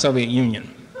attack on the Soviet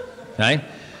Union. Okay?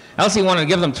 Elsie wanted to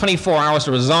give them 24 hours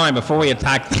to resign before we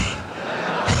attacked them.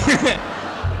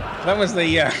 That was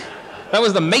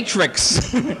the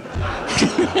matrix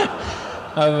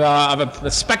of the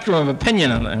spectrum of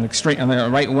opinion on the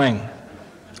right wing,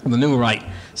 the new right.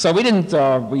 So we did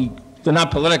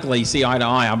not politically see eye to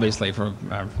eye, obviously, for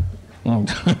a long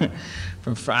time,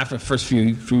 after the first few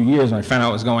years when I found out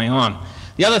what was going on.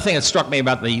 The other thing that struck me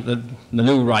about the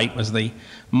new right was the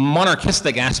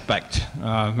monarchistic aspect.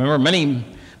 Remember many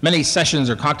sessions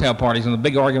or cocktail parties, and the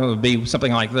big argument would be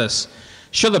something like this: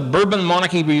 should the Bourbon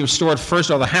monarchy be restored first,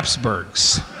 or the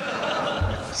Habsburgs?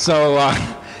 So,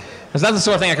 that's not the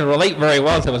sort of thing I could relate very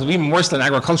well to. It was even worse than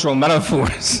agricultural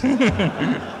metaphors.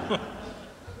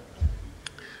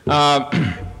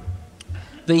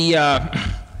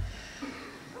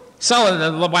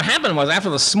 So what happened was, after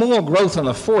the small growth in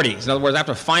the 40s, in other words,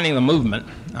 after finding the movement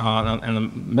in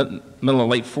the middle or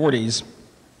late 40s,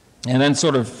 and then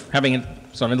sort of having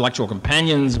some intellectual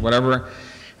companions, whatever,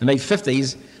 in the late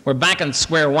 50s, we're back in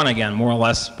square one again, more or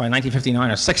less, by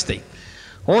 1959 or 60.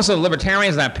 Also,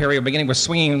 libertarians in that period were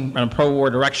swinging in a pro-war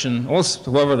direction, also,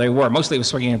 whoever they were, mostly was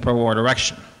swinging in a pro-war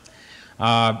direction.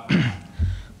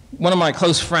 One of my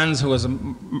close friends, who was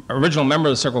an original member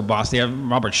of the Circle Boss,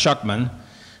 Robert Schuckman,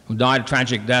 who died a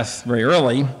tragic death very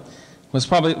early, was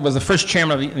the first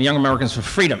chairman of the Young Americans for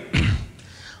Freedom.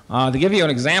 To give you an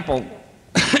example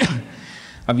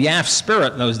of YAF's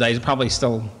spirit in those days, it probably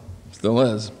still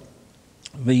is.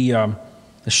 The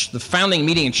founding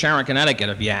meeting in Sharon, Connecticut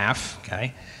of YAF,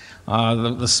 okay,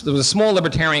 there was a small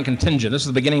libertarian contingent. This was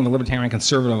the beginning of the Libertarian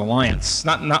Conservative Alliance.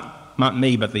 Not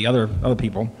me, but the other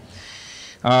people.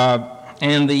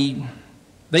 And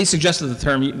they suggested the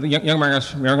term Young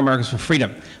Americans for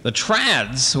Freedom. The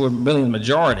trads, who were really the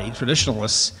majority,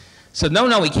 traditionalists, said,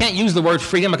 no, we can't use the word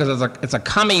freedom because it's a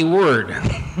commie word.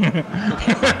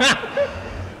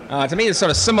 To me, it sort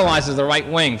of symbolizes the right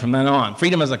wing from then on.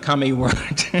 Freedom is a commie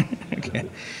word. Okay.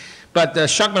 But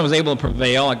Schuckman was able to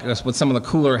prevail, I guess, with some of the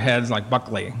cooler heads like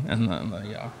Buckley and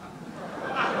get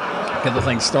the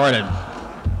thing started.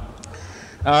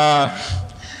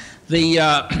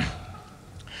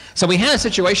 So we had a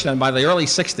situation then by the early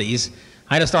 60s.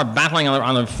 I had to start battling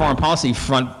on the foreign policy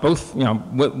front, both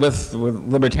with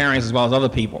libertarians as well as other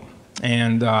people.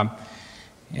 And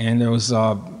there was,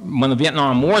 when the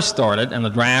Vietnam War started, and the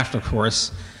draft, of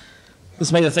course,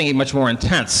 this made the thing much more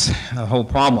intense, the whole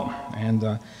problem. And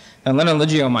Leonard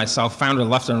Liggio and myself founded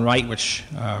Left and Right, which,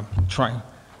 I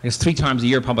guess 3 times a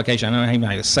year publication, I don't know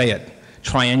how to say it,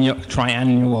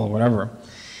 triannual or whatever.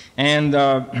 And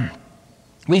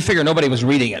we figured nobody was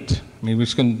reading it. I mean, we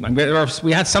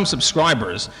had some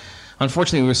subscribers.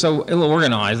 Unfortunately, we were so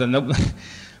ill-organized that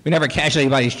we never cashed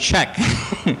anybody's check.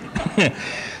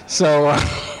 So,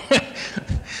 at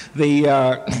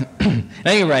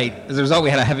any rate, as a result, we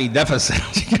had a heavy deficit,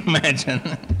 you can imagine.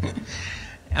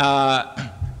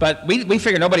 But we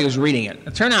figured nobody was reading it.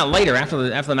 It turned out later, after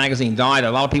the magazine died,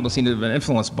 a lot of people seemed to have been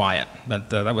influenced by it. But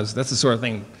that's the sort of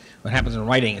thing that happens in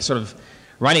writing.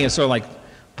 Writing is sort of like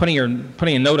putting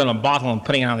a note on a bottle and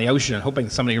putting it out in the ocean and hoping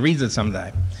somebody reads it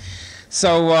someday.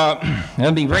 So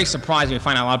I'd be very surprised if you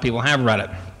find out a lot of people have read it.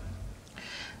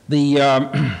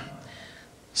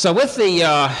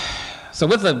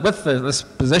 This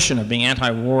position of being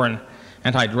anti-war and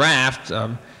anti-draft,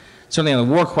 certainly on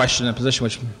the war question, a position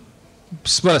which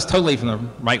split us totally from the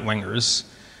right-wingers,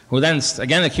 who then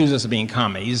again accused us of being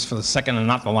commies for the second and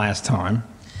not the last time.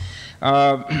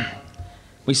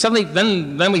 We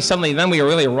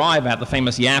really arrive at the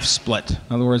famous YAF split. In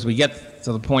other words, we get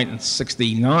to the point in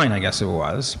 '69, I guess it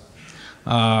was.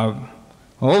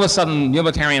 All of a sudden,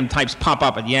 libertarian types pop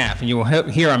up at YAF, and you will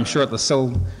hear, I'm sure, at the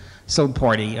SIL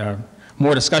party,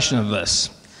 more discussion of this.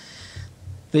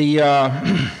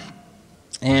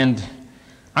 And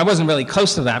I wasn't really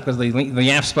close to that because the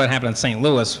YAF split happened in St.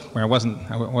 Louis, where I wasn't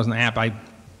apt. I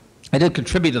did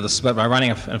contribute to the split by writing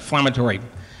an inflammatory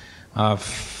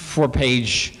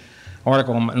 4-page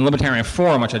article in Libertarian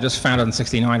Forum, which I just founded in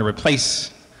 '69 to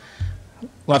replace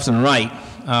left and right,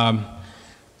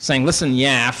 saying, listen,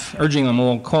 YAF, urging them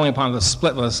all, calling upon the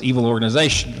split with this evil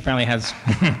organization. Apparently has,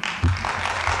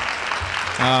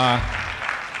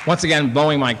 once again,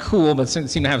 blowing my cool, but seemed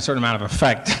to have a certain amount of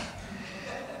effect.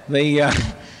 At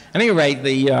any rate,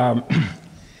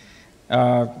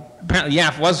 apparently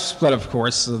YAF was split, of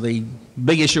course. So the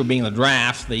big issue being the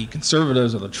draft, the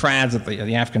conservatives or the trads at the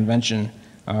YAF convention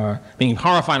being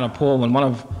horrified and appalled when one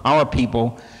of our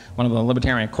people, one of the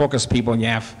Libertarian Caucus people,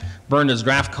 YAF, burned his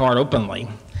draft card openly,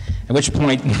 at which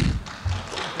point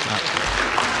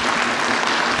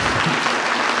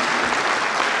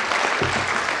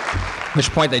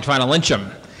they try to lynch him.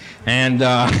 And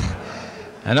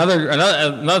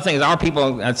another thing is our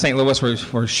people at St. Louis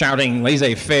were shouting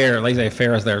laissez-faire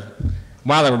as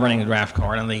while they were burning the draft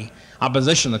card, and the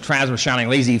opposition, the trads, were shouting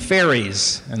lazy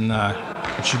fairies, and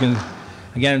which you can,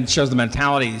 again, shows the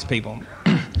mentality of these people.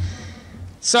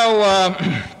 So,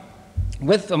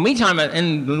 with the meantime,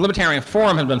 in the Libertarian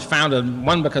Forum had been founded,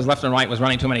 one, because left and right was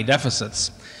running too many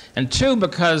deficits, and two,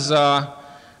 because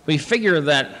we figured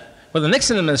that with the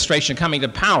Nixon administration coming to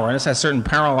power, and this has certain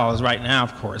parallels right now,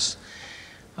 of course,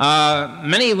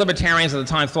 many libertarians at the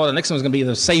time thought that Nixon was going to be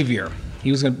the savior. He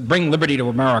was going to bring liberty to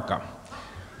America.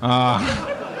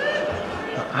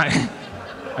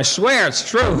 I swear it's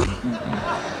true.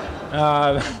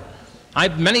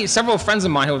 Several friends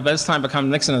of mine who have by this time become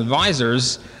Nixon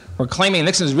advisors were claiming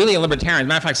Nixon is really a libertarian. As a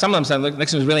matter of fact, some of them said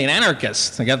Nixon was really an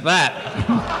anarchist. I get that.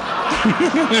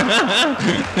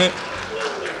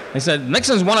 They said,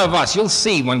 Nixon's one of us. You'll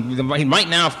see. Right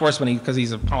now, of course, because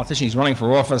he's a politician, he's running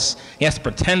for office, he has to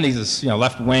pretend he's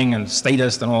left-wing and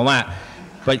statist and all that.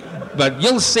 But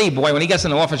you'll see, boy, when he gets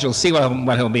into office, you'll see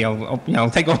what he'll be. He'll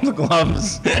take off the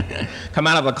gloves, come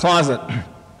out of the closet.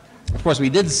 Of course, we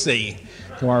did see,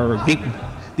 to our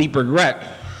deep regret.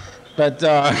 But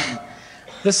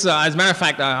this, as a matter of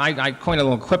fact, I coined a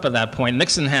little quip at that point.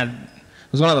 Nixon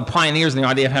was one of the pioneers in the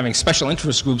idea of having special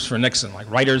interest groups for Nixon, like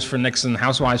writers for Nixon,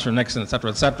 housewives for Nixon, et cetera,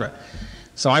 et cetera.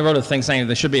 So I wrote a thing saying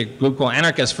there should be a group called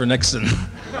Anarchists for Nixon.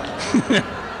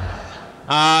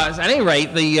 At any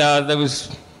rate, there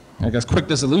was, I guess, quick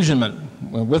disillusionment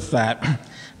with that.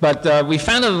 But we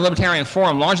founded the Libertarian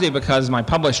Forum largely because my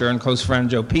publisher and close friend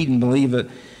Joe Peden believed that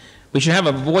we should have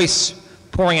a voice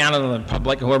pouring out of the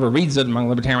public, whoever reads it among the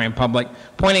libertarian public,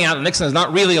 pointing out that Nixon is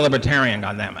not really a libertarian,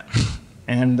 goddammit.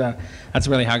 And that's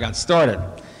really how it got started.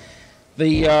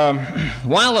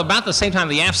 While about the same time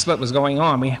the YAF split was going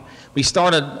on, we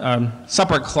started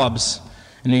supper clubs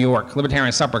in New York,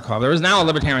 Libertarian Supper Club. There is now a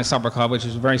Libertarian Supper Club, which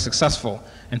is very successful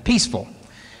and peaceful.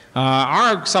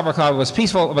 Our supper club was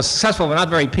successful, but not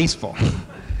very peaceful.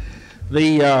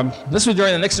 This was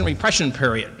during the Nixon repression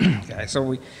period. Okay,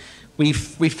 so we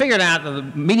figured out that the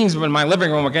meetings in my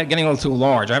living room were getting a little too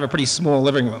large. I have a pretty small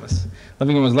living room. This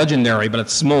living room is legendary, but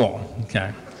it's small.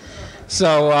 Okay,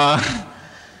 so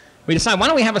we decided, why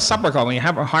don't we have a supper club? We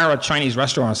hire a Chinese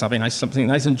restaurant or something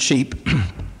nice and cheap,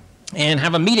 and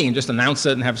have a meeting and just announce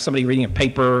it and have somebody reading a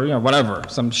paper, whatever,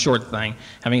 some short thing,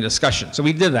 having a discussion. So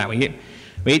we did that. We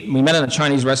met at a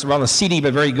Chinese restaurant, rather seedy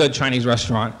but very good Chinese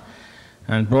restaurant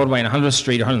on Broadway and 100th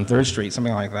Street, 103rd Street,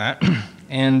 something like that.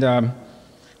 And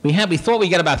we thought we'd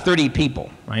get about 30 people,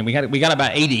 right? We got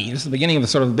about 80. This is the beginning of the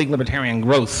sort of big libertarian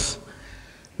growth.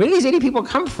 Where did these 80 people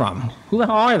come from? Who the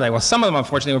hell are they? Well, some of them,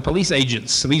 unfortunately, were police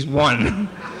agents, at least one.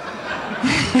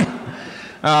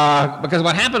 Because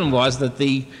what happened was that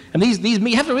you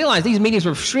have to realize these meetings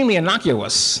were extremely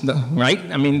innocuous, right?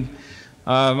 I mean,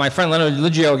 my friend Leonard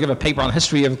Liggio gave a paper on the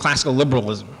history of classical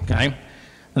liberalism, okay?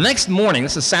 The next morning,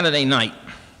 this is Saturday night,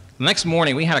 the next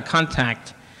morning we had a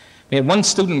contact. We had one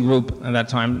student group at that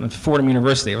time at Fordham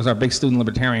University. It was our big student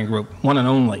libertarian group, one and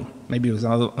only. Maybe it was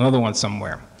another one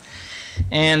somewhere.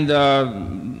 And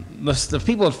the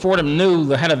people at Fordham knew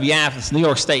the head of YAF, it's New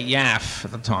York State YAF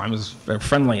at the time, it was very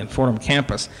friendly in Fordham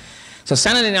campus. So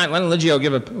Saturday night, Leonard Liggio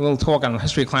gave a little talk on the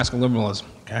history of classical liberalism,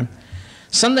 okay?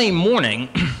 Sunday morning,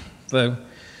 the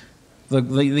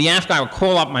YAF guy would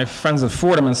call up my friends at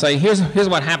Fordham and say, here's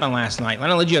what happened last night.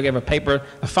 Leonard Liggio gave a paper,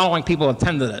 the following people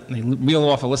attended it, and he reeled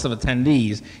off a list of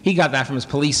attendees. He got that from his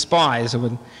police spies, he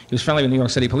was friendly with the New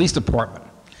York City Police Department.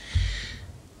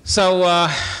 So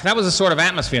that was the sort of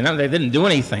atmosphere. Now, they didn't do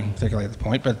anything particularly at the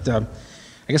point, but I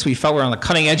guess we felt we were on the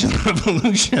cutting edge of the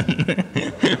revolution.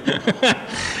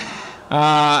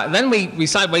 Then we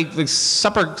decided the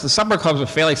supper clubs were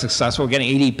fairly successful, getting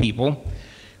 80 people.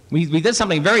 We did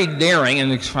something very daring,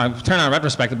 and if I turn on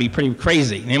retrospect, it'd be pretty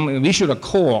crazy. We issued a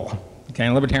call, okay,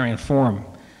 in Libertarian Forum.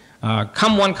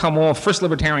 Come one, come all, first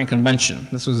Libertarian Convention.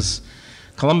 This was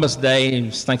Columbus Day,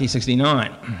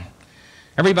 1969.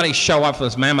 Everybody show up for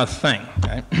this mammoth thing,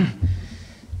 okay?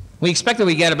 We expected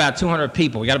we'd get about 200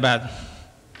 people. We got about, I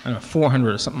don't know,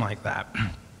 400 or something like that.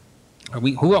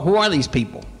 Who are these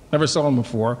people? Never saw them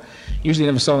before. Usually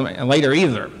never saw them later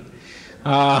either.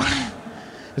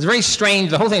 It's very strange.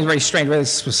 The whole thing is very strange. Really,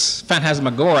 this was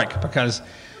phantasmagoric because,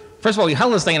 first of all, we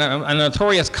held this thing in a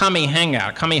notorious commie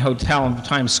hangout, commie hotel in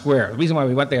Times Square. The reason why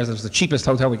we went there is it was the cheapest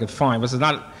hotel we could find. We're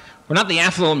not the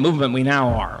affluent movement we now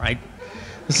are, right?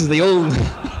 This is the old,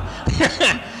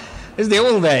 this is the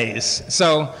old days.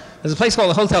 So there's a place called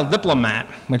the Hotel Diplomat,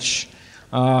 which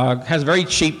has very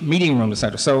cheap meeting rooms,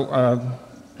 etc. So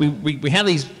we had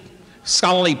these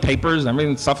scholarly papers and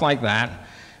everything, stuff like that.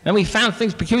 And then we found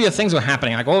peculiar things were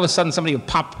happening. Like all of a sudden somebody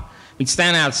would we'd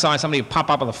stand outside, somebody would pop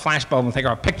up with a flashbulb and take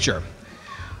our picture.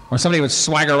 Or somebody would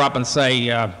swagger up and say,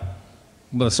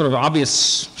 with a sort of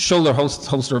obvious shoulder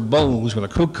holster bulge with a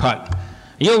crew cut,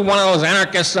 "Are you one of those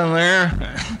anarchists in there?"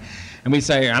 And we'd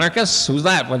say, "Anarchists? Who's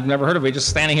that?" We've never heard of it. We're just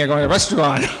standing here going to a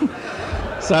restaurant.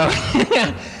 So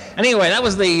anyway, that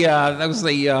was the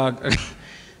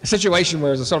situation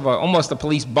where it was sort of almost a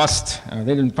police bust. They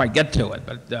didn't quite get to it,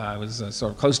 but it was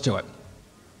sort of close to it.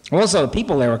 Also, the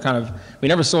people there were we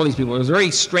never saw these people. It was a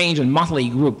very strange and motley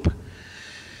group.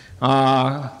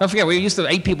 Don't forget, we used to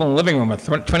have 8 people in the living room with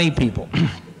 20 people.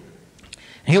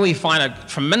 Here we find a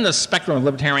tremendous spectrum of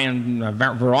libertarian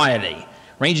variety,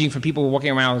 ranging from people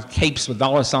walking around with capes with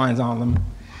dollar signs on them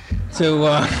to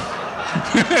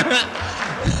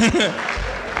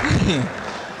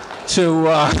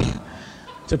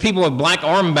to people with black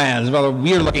armbands, rather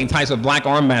weird-looking types with black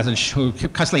armbands, and who are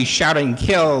constantly shouting,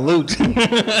 "Kill, loot."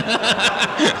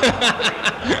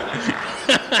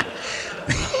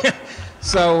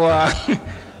 So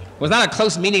was not a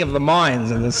close meeting of the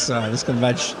minds in this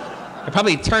convention. It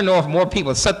probably turned off more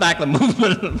people, set back the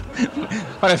movement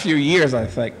quite a few years, I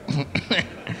think.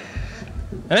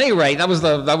 At any rate, that was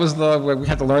where we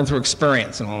had to learn through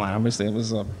experience and all that. Obviously, it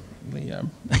was the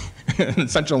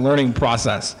essential learning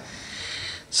process.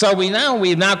 So we've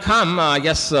now come, I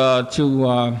guess, to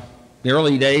the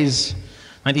early days,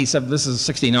 1970. This is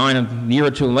 69, a year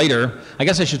or two later. I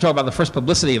guess I should talk about the first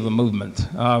publicity of the movement.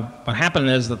 What happened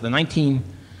is that the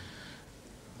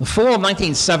fall of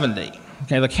 1970.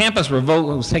 Okay, the campus revolt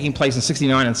was taking place in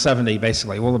 69 and 70,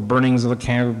 basically, all the burnings of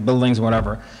the buildings,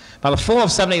 whatever. By the fall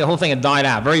of 70, the whole thing had died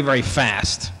out very, very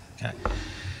fast. Okay.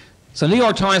 So the New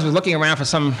York Times was looking around for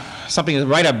something to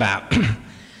write about.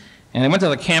 And they went to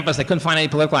the campus. They couldn't find any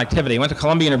political activity. They went to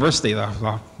Columbia University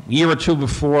the year or two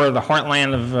before, the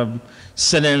heartland of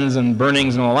sit-ins and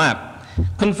burnings and all that.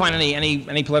 Couldn't find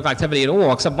any political activity at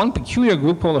all, except one peculiar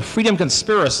group called the Freedom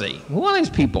Conspiracy. Who are these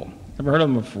people? Never heard of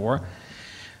them before.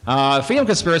 Freedom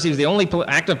Conspiracy was the only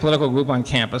active political group on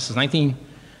campus. It was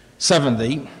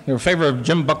 1970. They were in favor of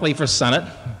Jim Buckley for Senate,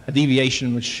 a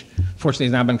deviation which fortunately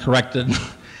has now been corrected.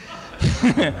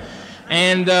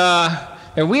 And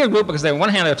they're a weird group because on one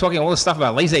hand they're talking all this stuff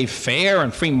about laissez-faire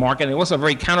and free market, and they're also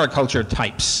very counterculture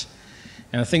types.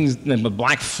 And things with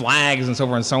black flags and so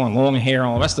forth and so on, long hair and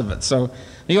all the rest of it. So the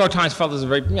New York Times felt this was a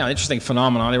very interesting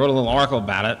phenomenon. They wrote a little article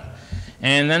about it.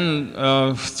 And then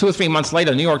 2 or 3 months later,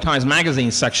 the New York Times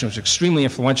Magazine section, which was extremely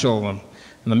influential in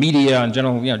the media and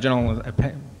general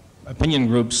opinion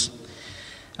groups,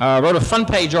 wrote a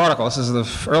front-page article. This is the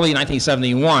early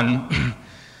 1971,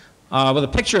 with a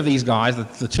picture of these guys,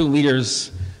 the two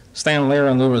leaders, Stan Lear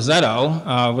and Lou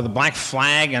Rossetto, with a black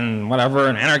flag and whatever,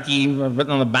 and anarchy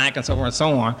written on the back and so forth and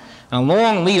so on. And a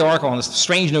long lead article on this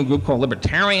strange new group called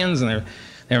Libertarians, and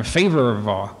they're in favor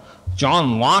of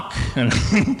John Locke and,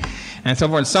 and so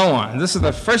forth and so on. And this is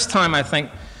the first time, I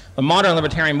think, the modern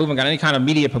libertarian movement got any kind of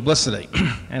media publicity.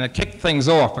 And it kicked things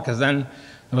off, because then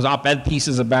there was op-ed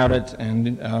pieces about it,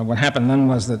 and what happened then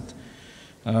was that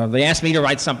they asked me to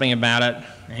write something about it,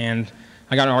 and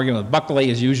I got an argument with Buckley,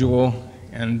 as usual,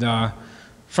 and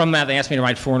from that they asked me to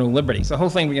write For New Liberty. So the whole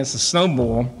thing begins to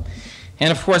snowball, and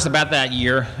of course about that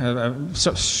year,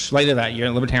 later that year,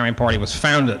 the Libertarian Party was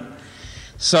founded.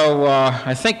 So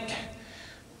I think,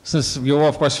 since you're all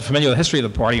of course familiar with the history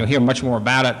of the party, you'll hear much more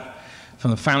about it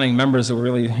from the founding members who were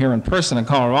really here in person in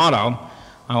Colorado.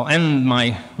 I'll end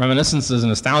my reminiscences and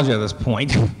nostalgia at this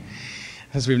point,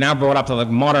 as we've now brought up to the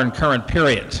modern current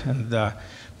period, and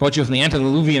brought you from the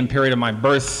antediluvian period of my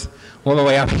birth all the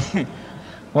way up,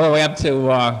 all the way up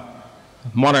to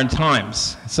modern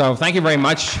times. So thank you very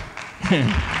much.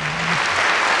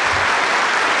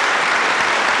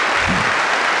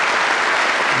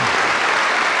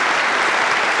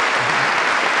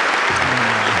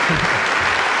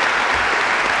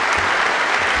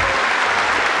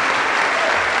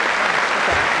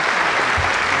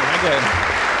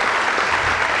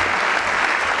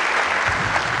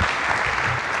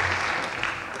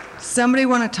 Somebody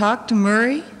want to talk to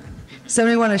Murray?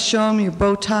 Somebody want to show him your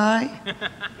bow tie?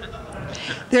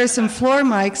 There are some floor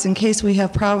mics in case we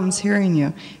have problems hearing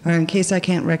you, or in case I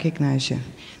can't recognize you.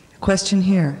 Question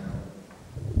here.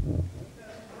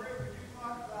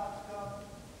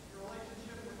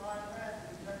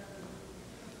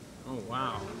 Oh,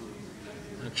 wow.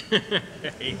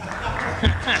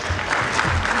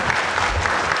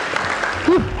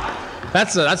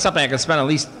 That's something I could spend at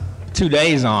least 2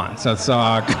 days on. So it's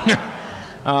I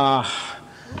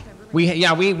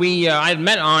had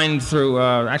met Ayn through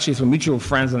actually through mutual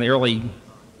friends in the early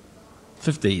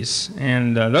 50s,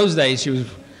 and those days she was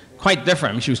quite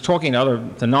different. I mean, she was talking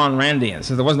to non-Randians,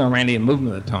 so there was no Randian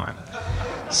movement at the time.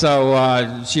 So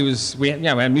we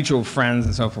had mutual friends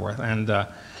and so forth, and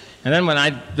then when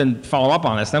I didn't follow up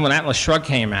on this, then when Atlas Shrugged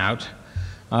came out,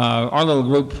 our little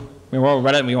group, we all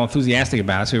read it and we were enthusiastic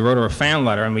about it, so we wrote her a fan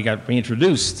letter and we got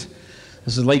reintroduced.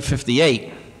 This is late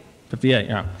 58,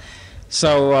 yeah.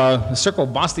 So the Circle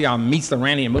of Bastia meets the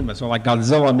Randian movement, so like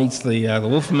Godzilla meets the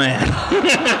Wolfman.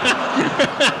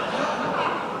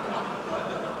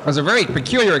 It was a very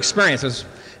peculiar experience. It was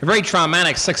a very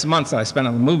traumatic 6 months that I spent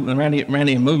on the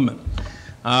Randian movement.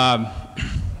 How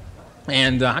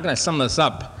can I sum this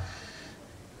up?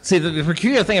 See, the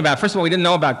peculiar thing about, first of all, we didn't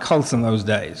know about cults in those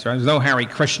days, right? There was no Hare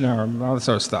Krishna or all that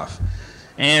sort of stuff.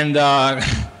 But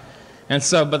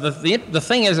the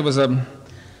thing is, it was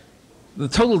the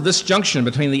total disjunction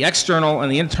between the external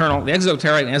and the internal, the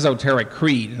exoteric and esoteric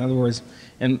creed. In other words,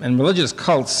 in religious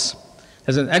cults,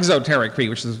 there's an exoteric creed,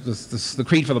 which is the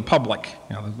creed for the public,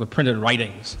 the printed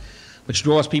writings, which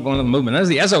draws people into the movement. There's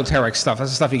the esoteric stuff.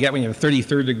 That's the stuff you get when you're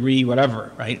 33rd degree,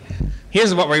 whatever, right?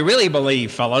 Here's what we really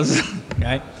believe, fellas,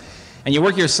 okay? And you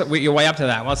work your way up to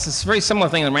that. Well, it's a very similar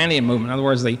thing in the Randian movement. In other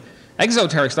words, the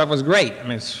exoteric stuff was great. I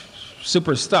mean, it's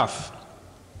super stuff.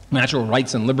 Natural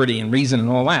rights and liberty and reason and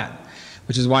all that,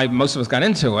 which is why most of us got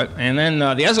into it. And then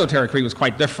the esoteric creed was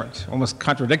quite different, almost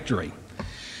contradictory,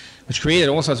 which created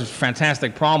all sorts of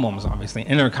fantastic problems, obviously,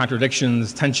 inner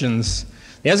contradictions, tensions.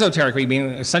 The esoteric creed being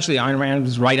essentially Ayn Rand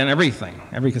was right on everything,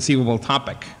 every conceivable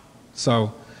topic.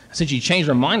 So essentially changed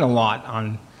her mind a lot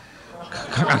on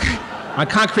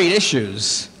concrete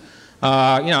issues.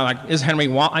 Like is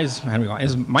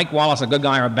Mike Wallace a good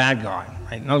guy or a bad guy?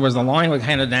 Right? In other words, the line was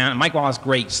handed down. Mike Wallace,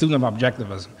 great, student of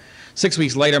objectivism. 6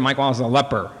 weeks later, Mike Wallace is a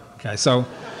leper. Okay, so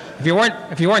if you weren't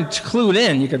clued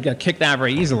in, you could get kicked out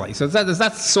very easily. So there's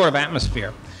that sort of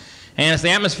atmosphere, and it's the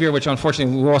atmosphere which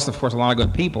unfortunately lost, of course, a lot of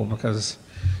good people, because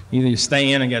either you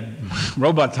stay in and get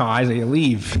robotized or you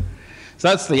leave. So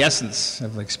that's the essence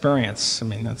of the experience. I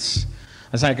mean, that's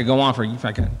how I could go on if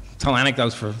I could tell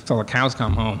anecdotes till the cows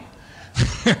come home.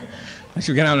 I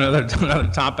should get on another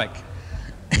topic.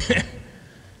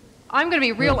 I'm going to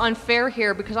be real unfair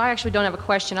here because I actually don't have a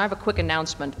question. I have a quick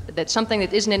announcement. That's something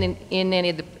that isn't in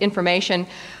any of the information.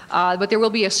 But there will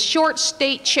be a short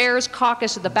state chairs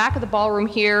caucus at the back of the ballroom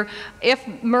here if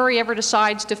Murray ever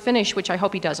decides to finish, which I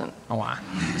hope he doesn't. Oh, wow.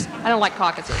 I don't like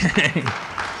caucuses.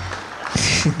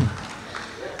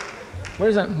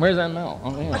 Where's that Mel?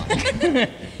 Oh, hang on.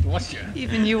 What's your...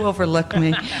 Even you overlook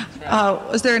me.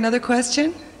 Was there another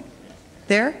question?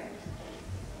 There?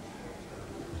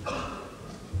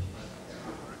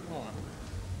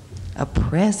 a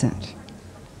present.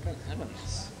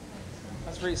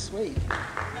 That's very sweet.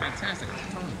 Fantastic.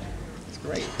 It's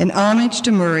great. An homage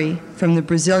to Murray from the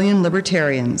Brazilian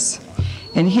Libertarians.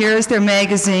 And here is their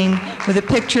magazine with a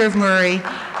picture of Murray,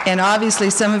 and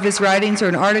obviously some of his writings are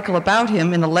an article about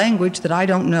him in a language that I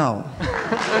don't know.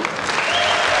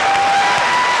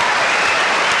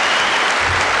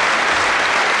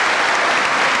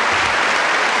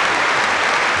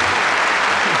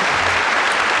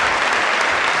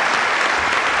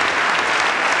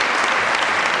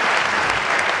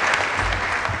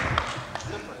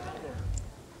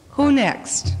 Who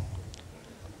next?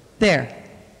 There.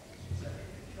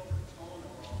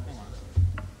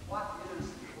 What is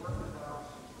the Orthodox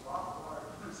Rothbard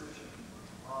position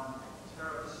on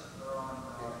tariffs or on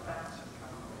patents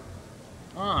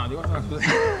and The Orthodox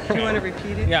position. You want to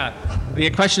repeat it? Yeah. The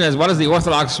question is, what is the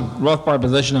Orthodox Rothbard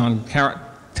position on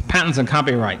patents and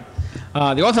copyright?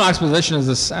 The Orthodox position is,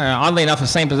 this, oddly enough, the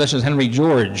same position as Henry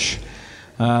George.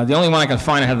 The only one I can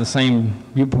find that had the same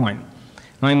viewpoint.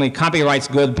 Namely, copyright's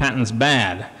good, patent's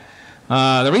bad.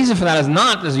 The reason for that is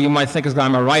not, as you might think, is that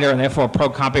I'm a writer and therefore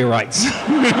pro-copyrights.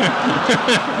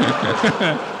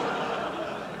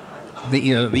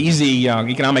 the easy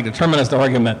economic determinist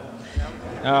argument.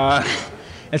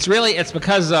 It's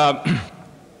because a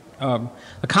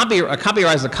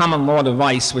copyright is a common law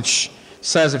device which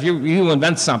says if you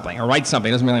invent something or write something,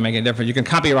 it doesn't really make any difference. You can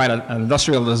copyright an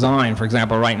industrial design, for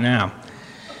example, right now.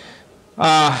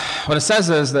 What it says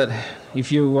is that if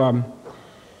you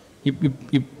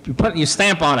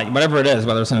stamp on it, whatever it is,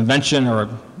 whether it's an invention or a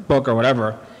book or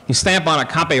whatever, you stamp on a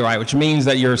copyright, which means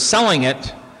that you're selling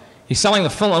it, you're selling the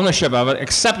full ownership of it,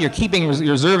 except you're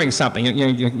reserving something.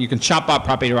 You can chop up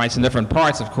property rights in different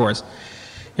parts, of course.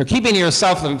 You're keeping to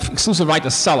yourself the exclusive right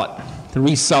to sell it, to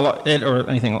resell it or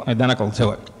anything identical to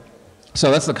it.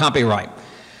 So that's the copyright,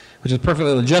 which is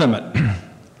perfectly legitimate.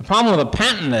 The problem with a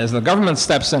patent is the government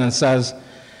steps in and says,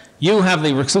 you have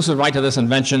the exclusive right to this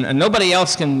invention, and nobody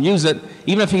else can use it,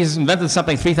 even if he's invented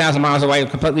something 3,000 miles away,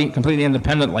 completely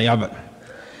independently of it. In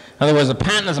other words, a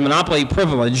patent is a monopoly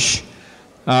privilege,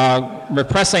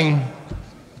 repressing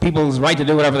people's right to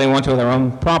do whatever they want to with their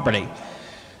own property.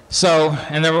 So,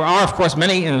 and there are, of course,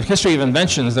 many, in the history of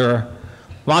inventions, there are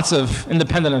lots of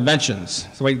independent inventions.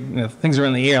 The way things are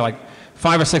in the air, like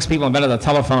 5 or 6 people invented the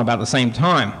telephone about the same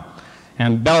time.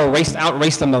 And Bell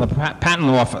outraced them to the patent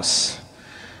office,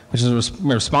 which is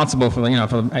responsible for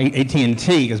for AT&T,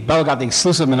 because Bell got the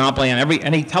exclusive monopoly on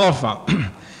any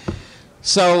telephone.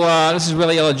 So this is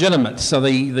really illegitimate. So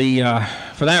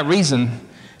for that reason,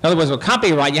 in other words, with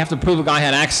copyright, you have to prove a guy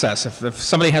had access. If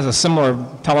somebody has a similar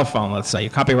telephone, let's say,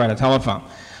 you copyright a telephone.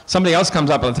 Somebody else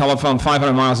comes up with a telephone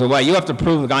 500 miles away, you have to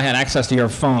prove the guy had access to your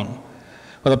phone.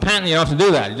 With a patent, you don't have to do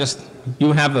that.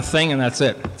 You have the thing, and that's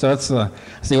it. So that's the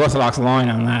orthodox line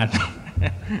on that.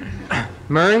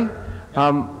 Murray,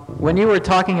 when you were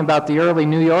talking about the early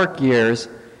New York years,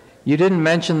 you didn't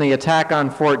mention the attack on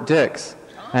Fort Dix,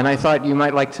 and I thought you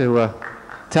might like to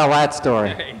tell that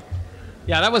story.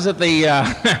 Yeah, that was at this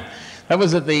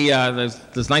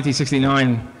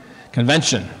 1969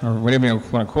 convention, or whatever you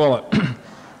want to call it.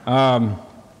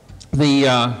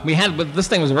 This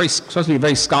thing was supposed to be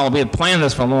very scholarly. We had planned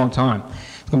this for a long time.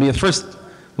 It's going to be the first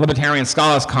Libertarian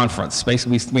Scholars Conference.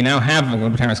 Basically, we now have a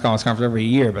Libertarian Scholars Conference every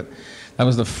year, but that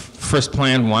was the first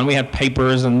planned one. We had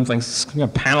papers and things,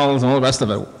 panels and all the rest of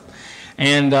it.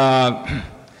 And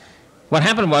what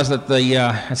happened was that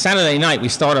Saturday night, we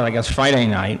started, I guess, Friday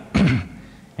night.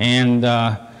 And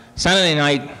Saturday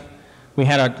night, we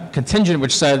had a contingent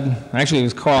which said, actually it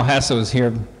was Carl Hess who was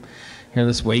here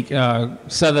this week,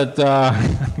 said that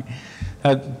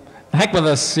heck with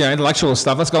this intellectual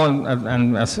stuff, let's go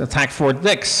and attack Fort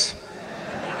Dix.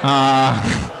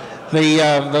 There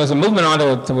was a movement on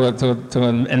to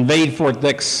invade Fort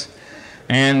Dix,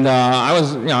 and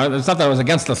it's not that I was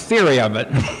against the theory of it.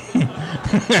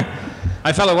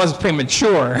 I felt it was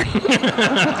premature.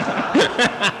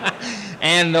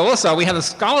 And also, we had a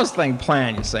scholars thing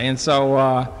planned, you see, and so,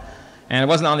 and it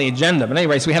wasn't on the agenda. But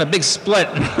anyway, so we had a big split.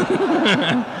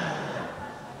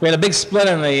 We had a big split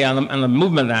in the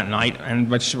movement that night,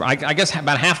 and which I guess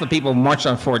about half the people marched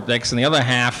on Fort Dix, and the other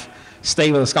half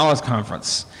stayed with the Scholars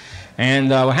Conference.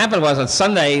 And what happened was that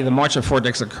Sunday, the March of Fort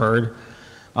Dix occurred.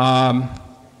 The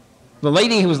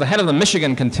lady who was the head of the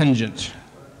Michigan contingent,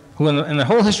 who in the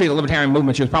whole history of the Libertarian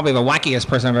movement, she was probably the wackiest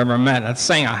person I've ever met. That's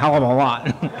saying a hell of a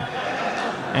lot.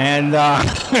 And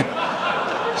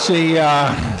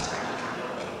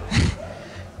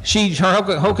her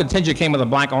whole contingent came with the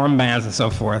black armbands and so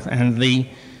forth. And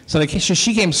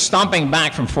she came stomping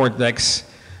back from Fort Dix,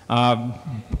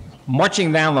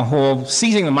 marching down the hall,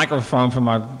 seizing the microphone from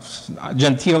a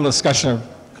genteel discussion of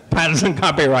patents and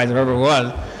copyrights, whatever it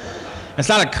was, and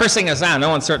started cursing us out in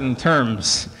no uncertain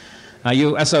terms.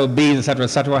 You SOBs, et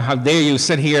cetera, how dare you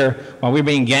sit here while we're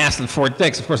being gassed at Fort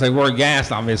Dix. Of course, they were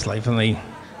gassed, obviously, from the,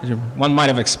 one might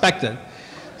have expected.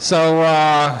 So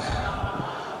I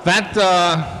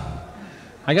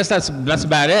guess that's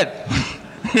about it.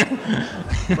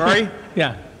 Murray?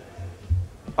 Yeah.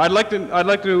 I'd like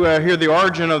to hear the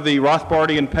origin of the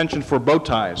Rothbardian penchant for bow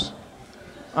ties.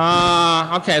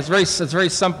 Okay, it's very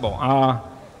simple. I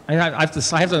have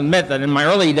to admit that in my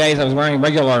early days I was wearing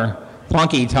regular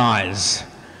plunky ties,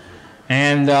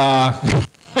 and and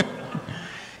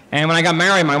when I got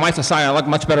married, my wife decided I looked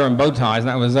much better in bow ties, and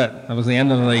that was it. That was the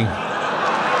end of the.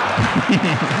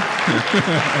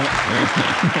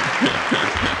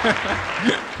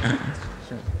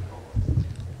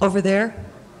 Over there.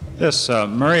 Yes,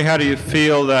 Murray, how do you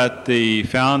feel that the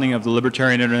founding of the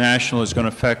Libertarian International is going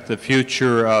to affect the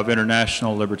future of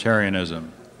international libertarianism?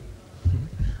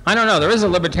 I don't know. There is a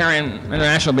Libertarian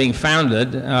International being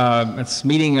founded. It's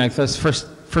meeting like this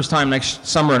first time next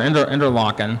summer in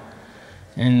Interlaken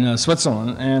in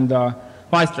Switzerland, and well,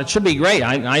 it should be great.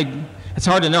 It's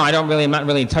hard to know. I'm not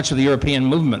really in touch with the European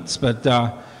movements, but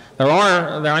I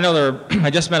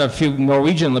just met a few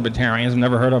Norwegian libertarians I've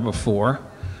never heard of before.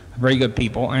 Very good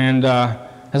people, and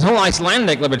there's a whole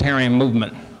Icelandic libertarian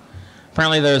movement.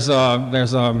 Apparently, there's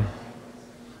a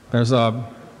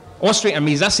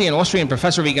Austrian Austrian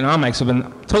professor of economics who've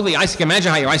been totally isolated.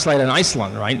 Imagine how you're isolated in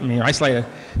Iceland, right? I mean, you're isolated.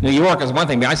 New York is one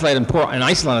thing, but isolated in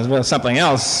Iceland is really something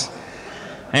else.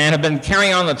 And have been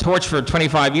carrying on the torch for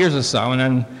 25 years or so, and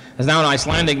then there's now an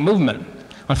Icelandic movement.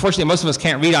 Unfortunately, most of us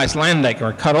can't read Icelandic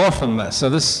or cut off from this. So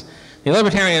the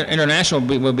Libertarian International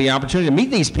will be an opportunity to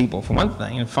meet these people, for one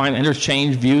thing, and find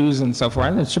interchange views and so forth.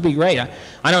 And it should be great.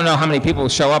 I don't know how many people will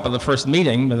show up at the first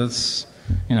meeting, but it's,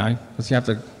 you have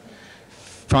to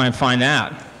try and find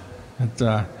out.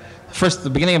 The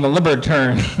beginning of a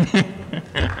liberturn.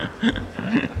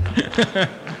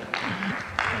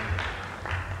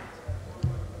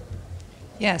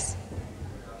 Yes.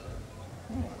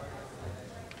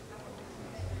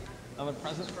 Another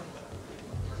present?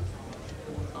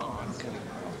 Oh, that's good.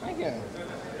 Thank you.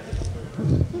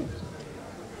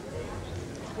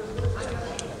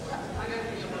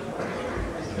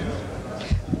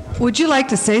 Would you like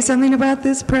to say something about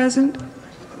this present?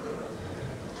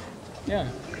 Yeah.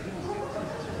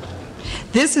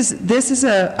 This is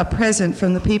a present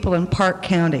from the people in Park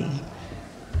County.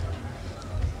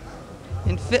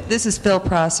 This is Phil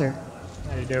Prosser.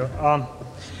 How do you do?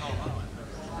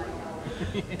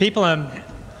 People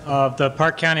of the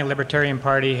Park County Libertarian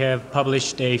Party have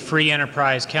published a free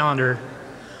enterprise calendar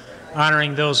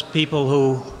honoring those people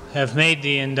who have made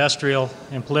the industrial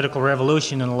and political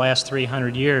revolution in the last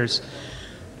 300 years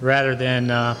rather than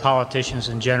politicians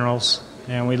and generals.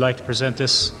 And we'd like to present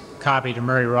this copy to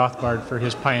Murray Rothbard for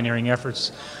his pioneering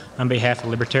efforts on behalf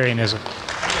of libertarianism.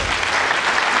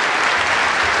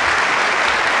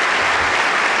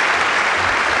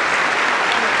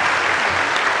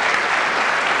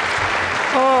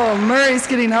 Oh, Murray's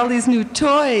getting all these new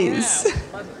toys.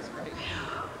 Yeah.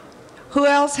 Who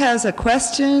else has a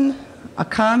question, a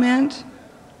comment,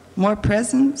 more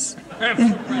presents?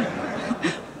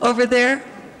 Over there?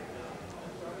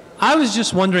 I was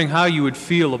just wondering how you would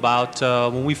feel about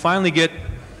when we finally get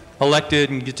elected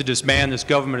and get to disband this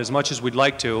government as much as we'd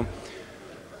like to.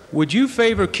 Would you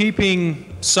favor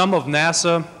keeping some of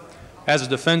NASA as a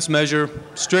defense measure,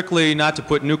 strictly not to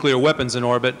put nuclear weapons in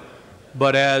orbit,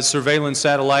 but as surveillance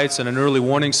satellites and an early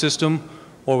warning system?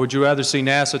 Or would you rather see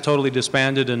NASA totally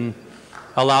disbanded and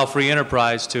allow free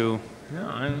enterprise to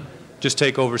just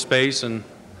take over space? And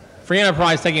free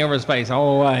enterprise taking over space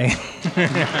all the way.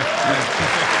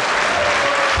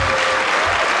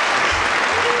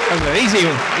 That's an easy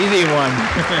one.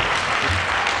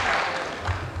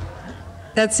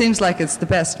 That seems like it's the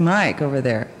best mic over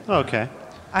there. okay.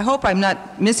 I hope I'm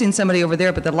not missing somebody over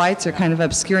there, but the lights are kind of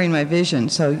obscuring my vision,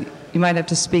 so you might have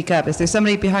to speak up. Is there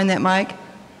somebody behind that mic?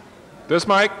 This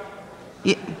mic?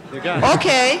 Yeah.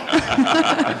 Okay.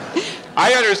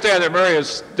 I understand that Murray has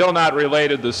still not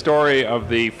related the story of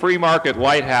the free market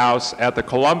lighthouse at the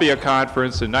Columbia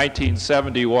Conference in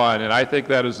 1971, and I think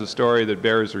that is a story that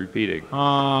bears repeating.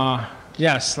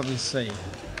 Yes, let me see.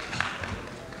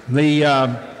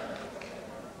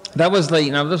 That was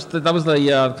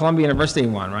the Columbia University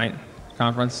one, right?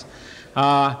 Conference.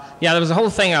 Yeah, there was a whole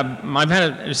thing. I've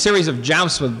had a series of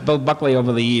jousts with Bill Buckley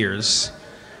over the years.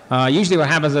 Usually what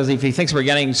happens is if he thinks we're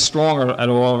getting strong at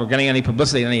all or getting any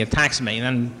publicity, then he attacks me.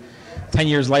 And then 10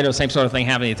 years later, the same sort of thing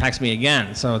happens, he attacks me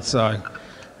again. So it's,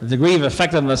 the degree of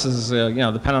effectiveness is,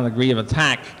 dependent on the degree of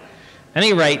attack. At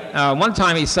any rate, one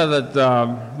time he said that,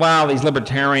 well, these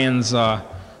libertarians,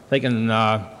 they can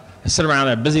sit around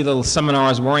their busy little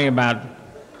seminars worrying about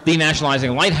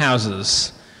denationalizing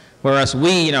lighthouses, whereas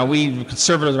we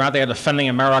conservatives are out there defending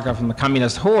America from the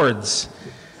communist hordes.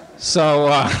 So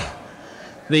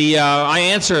I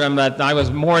answered him that I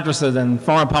was more interested in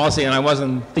foreign policy than I was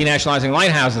in denationalizing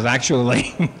lighthouses,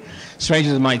 actually, strange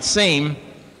as it might seem.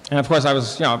 And of course, I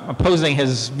was opposing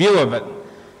his view of it.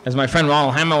 As my friend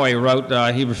Ronald Hemingway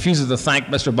wrote, he refuses to thank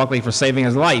Mr. Buckley for saving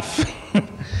his life.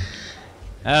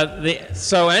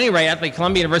 So at any rate, at the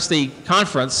Columbia University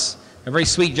conference, a very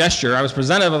sweet gesture, I was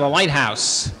presented with a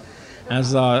lighthouse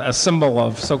as a symbol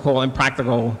of so-called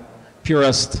impractical,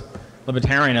 purist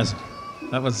libertarianism.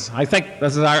 That was, I think,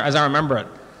 as I remember it.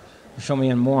 Fill me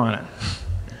in more on it.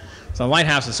 So the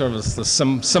lighthouse is sort of the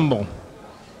symbol.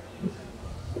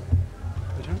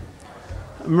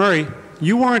 Murray,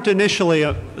 you weren't initially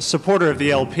a supporter of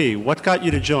the LP. What got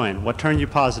you to join? What turned you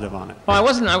positive on it? Well, I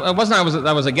was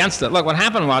against it. Look, what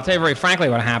happened, well, I'll tell you very frankly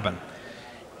what happened.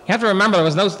 You have to remember there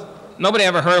was nobody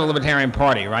ever heard of the Libertarian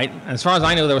Party, right? As far as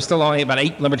I knew, there were still only about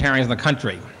 8 libertarians in the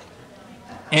country.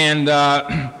 And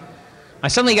I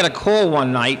suddenly get a call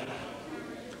one night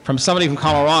from somebody from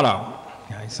Colorado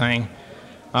saying,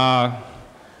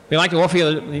 we'd like to offer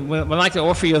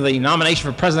you the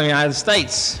nomination for President of the United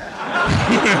States.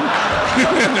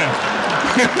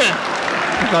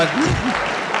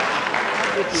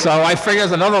 So I figured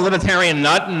it's another libertarian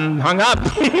nut and hung up.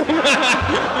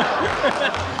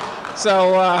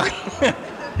 So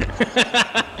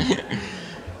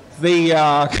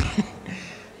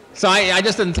so I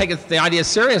just didn't take the idea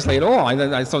seriously at all.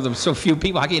 I thought there were so few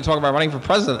people. How can you talk about running for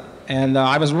president? And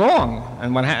I was wrong.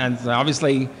 And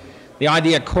obviously, the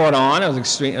idea caught on. It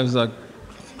was a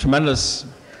tremendous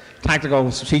tactical,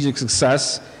 strategic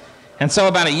success. And so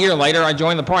about a year later, I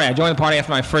joined the party. I joined the party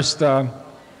after my first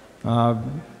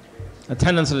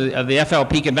attendance of the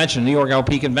FLP convention, New York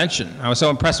LP convention. I was so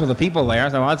impressed with the people there. I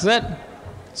thought, well, that's it.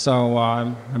 So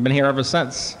I've been here ever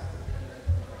since.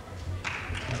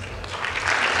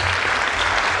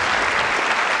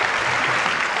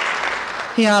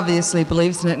 He obviously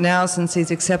believes in it now since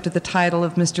he's accepted the title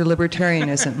of Mr.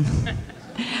 Libertarianism.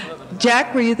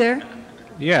 Jack, were you there?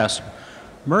 Yes.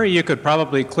 Murray, you could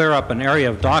probably clear up an area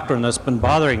of doctrine that's been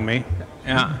bothering me.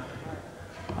 Yeah.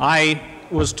 I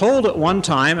was told at one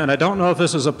time, and I don't know if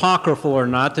this is apocryphal or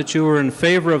not, that you were in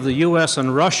favor of the U.S.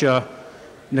 and Russia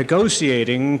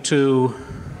negotiating to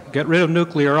get rid of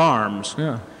nuclear arms.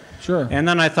 Yeah, sure. And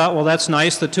then I thought, well, that's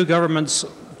nice. The two governments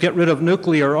get rid of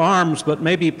nuclear arms, but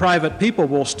maybe private people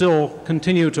will still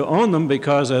continue to own them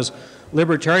because as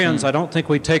libertarians, I don't think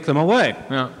we take them away.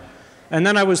 Yeah. And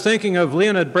then I was thinking of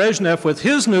Leonid Brezhnev with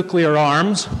his nuclear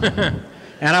arms, and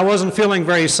I wasn't feeling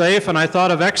very safe, and I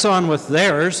thought of Exxon with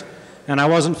theirs, and I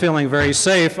wasn't feeling very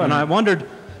safe, and I wondered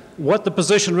what the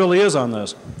position really is on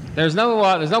this. There's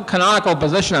no canonical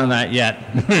position on that yet.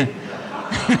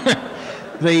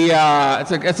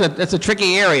 It's a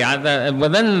tricky area.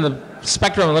 Within the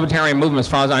spectrum of the libertarian movement, as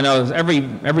far as I know, there's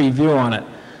every view on it.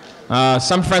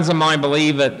 Some friends of mine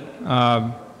believe that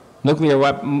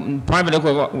private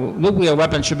nuclear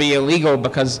weapons should be illegal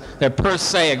because they're per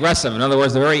se aggressive. In other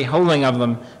words, the very holding of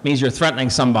them means you're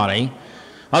threatening somebody.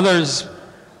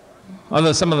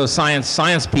 Some of the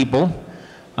science people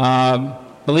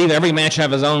believe that every man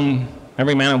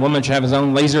and woman should have his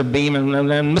own laser beam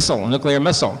and missile, nuclear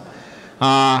missile.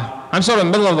 I'm sort of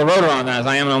middle of the road on that, as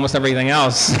I am in almost everything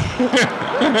else.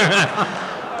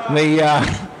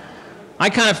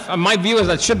 My view is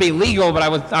that it should be legal, but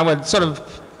I would sort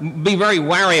of be very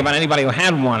wary about anybody who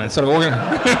had one and sort of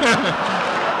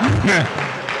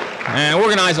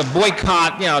organize a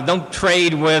boycott. Don't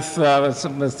trade with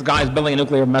the guys building a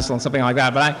nuclear missile and something like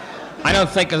that. But I don't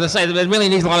think, as I say, it really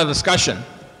needs a lot of discussion.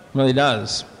 It really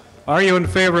does. Are you in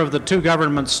favor of the two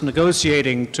governments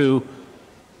negotiating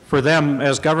for them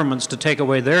as governments to take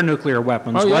away their nuclear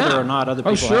weapons, whether or not other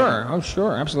people have them? Oh,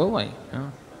 sure, absolutely.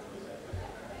 Yeah.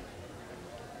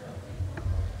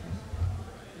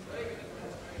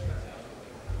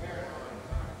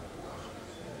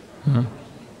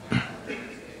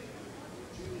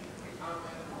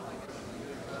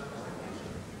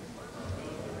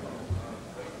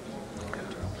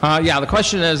 The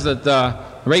question is that the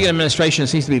Reagan administration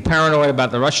seems to be paranoid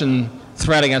about the Russian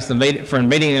threat for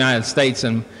invading the United States,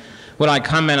 and would I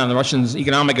comment on the Russians'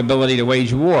 economic ability to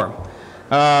wage war?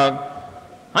 I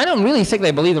don't really think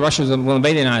they believe the Russians will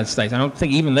invade the United States. I don't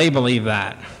think even they believe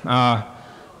that.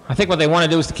 I think what they want to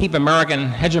do is to keep American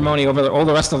hegemony over all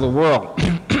the rest of the world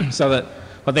so that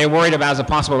what they're worried about is a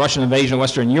possible Russian invasion of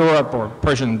Western Europe or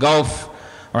Persian Gulf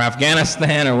or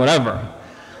Afghanistan or whatever.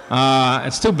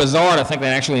 It's too bizarre to think they'd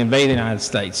actually invade the United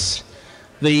States.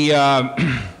 Their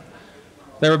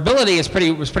ability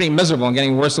was pretty miserable and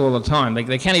getting worse all the time.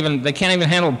 They can't even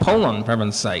handle Poland, for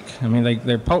heaven's sake. I mean,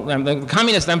 the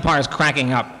communist empire is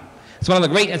cracking up. It's one of the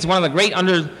great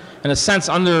undersold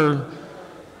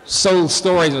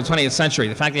stories of the 20th century.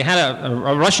 The fact that you had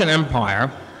a Russian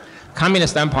empire,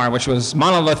 communist empire, which was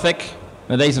monolithic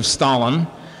in the days of Stalin,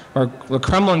 where the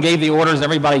Kremlin gave the orders,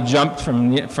 everybody jumped from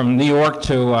New York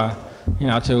to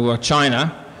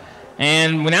China.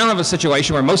 And we now have a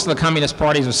situation where most of the communist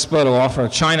parties are split off, or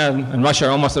China and Russia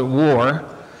are almost at war,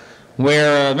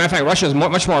 where, as a matter of fact, Russia is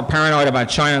much more paranoid about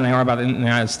China than they are about the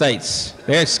United States.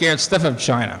 They're scared stiff of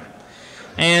China.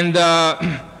 And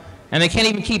they can't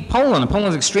even keep Poland. Poland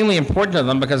is extremely important to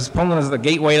them because Poland is the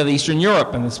gateway to Eastern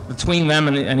Europe, and it's between them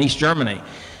and East Germany.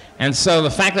 And so the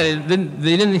fact that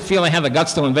they didn't feel they had the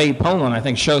guts to invade Poland, I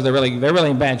think, shows they're really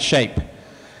in bad shape.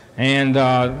 And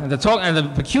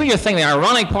the peculiar thing, the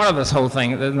ironic part of this whole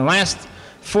thing, in the last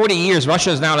 40 years,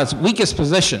 Russia is now at its weakest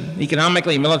position,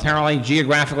 economically, militarily,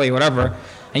 geographically, whatever.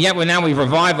 And yet we've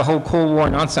revived the whole Cold War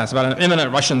nonsense about an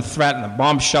imminent Russian threat and the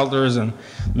bomb shelters and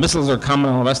missiles are coming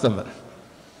and all the rest of it.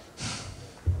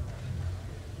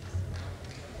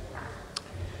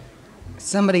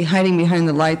 Somebody hiding behind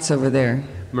the lights over there.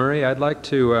 Murray, I'd like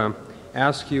to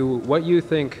ask you what you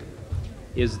think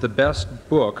is the best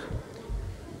book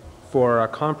for a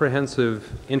comprehensive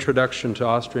introduction to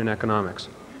Austrian economics.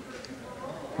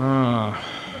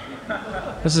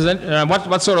 This is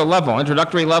what sort of level?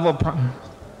 Introductory level?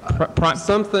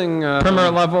 Something primer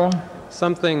level?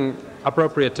 Something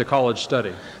appropriate to college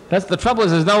study. That's the trouble.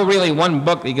 There's no really one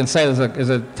book that you can say is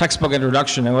a textbook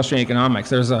introduction to Austrian economics.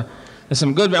 There's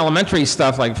some good elementary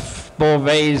stuff like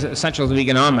Beauvais' Essentials of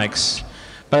Economics,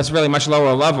 but it's really much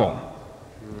lower level.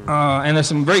 And there's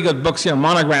some very good books,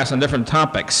 monographs on different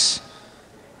topics.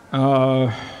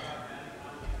 Yeah,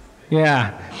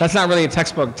 that's not really a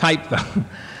textbook type, though.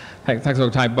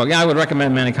 Textbook type book. Yeah, I would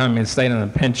recommend Man Economy and State in a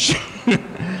pinch.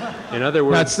 In other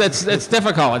words, no, it's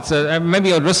difficult.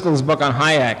 Maybe O'Driscoll's book on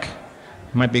Hayek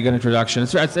might be a good introduction.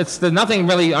 Nothing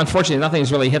really, unfortunately,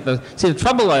 nothing's really hit the. See, the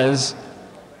trouble is,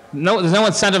 there's no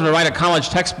incentive to write a college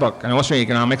textbook on Austrian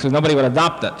economics because nobody would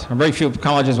adopt it, or very few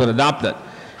colleges would adopt it.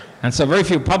 And so very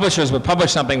few publishers would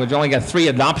publish something which only got 3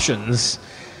 adoptions,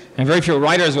 and very few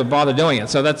writers would bother doing it.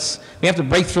 So we have to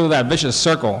break through that vicious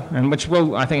circle, and which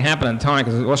will, I think, happen in time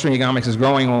because Austrian economics is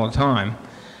growing all the time.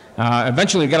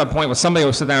 Eventually, you get a point where somebody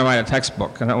will sit down and write a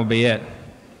textbook, and that will be it.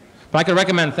 But I could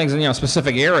recommend things in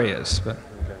specific areas. But.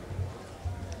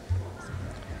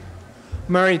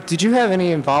 Murray, did you have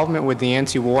any involvement with the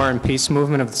anti-war and peace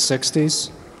movement of the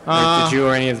 60s? Did you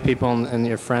or any of the people and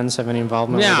your friends have any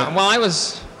involvement with it? Well, I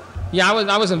was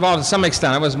involved to some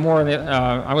extent. I was more in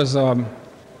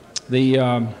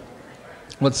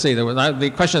let's see,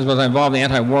 the question was I involved in the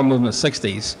anti-war movement of the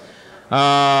 60s.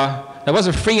 There was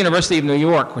a Free University of New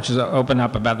York, which was opened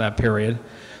up about that period.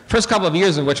 First couple of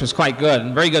years of which was quite good,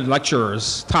 and very good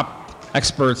lecturers, top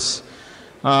experts,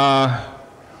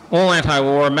 all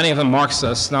anti-war, many of them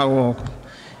Marxists, not all.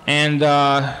 And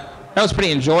that was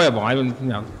pretty enjoyable.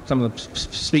 Some of the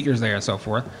speakers there and so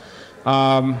forth.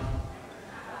 As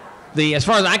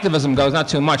far as activism goes, not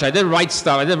too much. I did write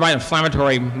stuff. I did write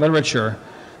inflammatory literature,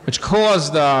 which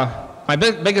caused my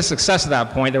biggest success at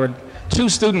that point. There were 2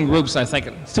 student groups, I think,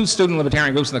 2 student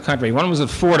libertarian groups in the country. One was at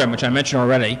Fordham, which I mentioned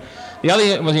already. The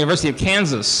other was the University of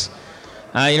Kansas.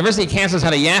 University of Kansas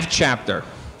had a YAF chapter,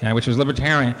 which was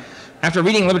libertarian. After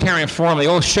reading Libertarian Forum, they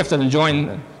all shifted and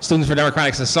joined Students for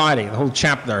Democratic Society, the whole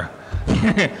chapter.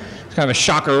 It's kind of a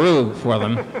shockaroo for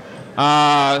them.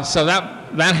 So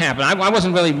that happened. I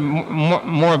wasn't really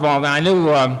more involved. I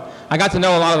got to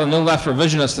know a lot of the New Left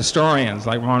revisionist historians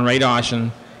like Ron Radosh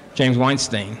and James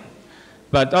Weinstein.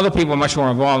 But other people were much more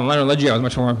involved. Leonard Liggio was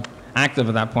much more active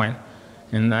at that point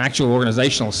in the actual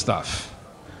organizational stuff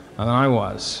than I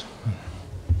was.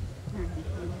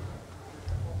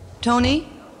 Tony?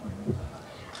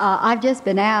 I've just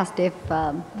been asked if,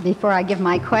 before I give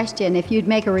my question, if you'd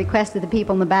make a request to the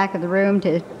people in the back of the room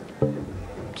to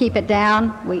keep it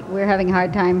down. We're having a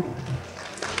hard time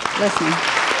listening.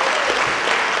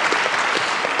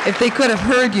 If they could have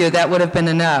heard you, that would have been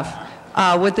enough.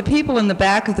 Would the people in the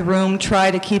back of the room try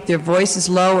to keep their voices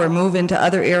low or move into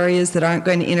other areas that aren't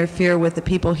going to interfere with the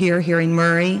people here hearing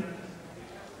Murray?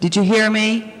 Did you hear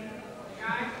me?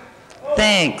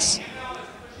 Thanks.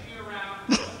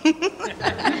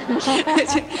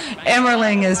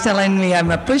 Emmerling is telling me I'm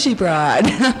a pushy broad.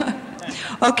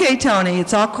 Okay, Tony,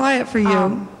 it's all quiet for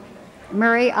you.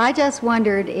 Murray, I just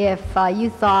wondered if you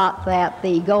thought that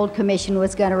the Gold Commission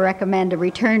was going to recommend a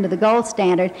return to the gold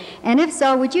standard, and if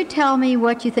so, would you tell me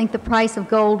what you think the price of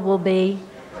gold will be?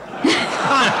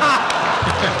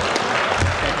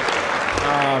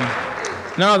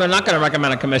 No, they're not going to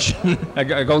recommend a commission,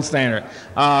 a gold standard.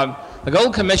 The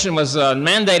Gold Commission was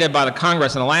mandated by the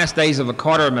Congress in the last days of the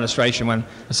Carter administration when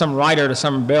some rider to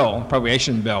some bill,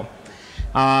 appropriation bill.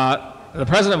 The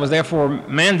president was therefore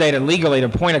mandated legally to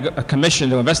appoint a commission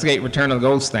to investigate return to the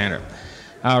gold standard.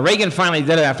 Reagan finally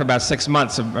did it after about 6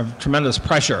 months of tremendous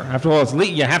pressure. After all,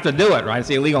 you have to do it, right? It's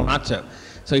illegal not to.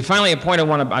 So he finally appointed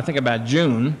one, I think, about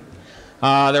June.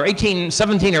 There are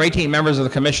 17 or 18 members of the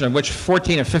commission, of which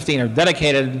 14 or 15 are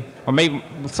dedicated, or maybe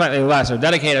slightly less, are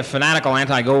dedicated fanatical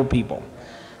anti-gold people.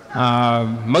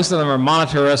 Most of them are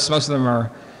monetarists. Most of them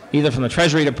are either from the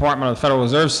Treasury Department or the Federal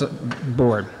Reserve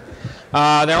Board.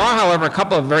 There are, however, a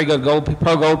couple of very good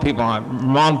pro-gold people.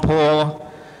 Ron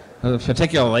Paul,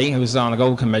 particularly, who's on the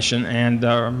Gold Commission, and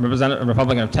a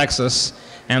Republican of Texas,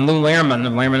 and Lou Lehrman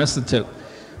of Lehrman Institute.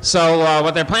 So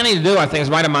what they're planning to do, I think, is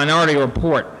write a minority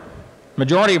report.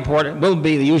 Majority report will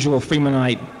be the usual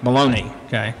Freemanite baloney.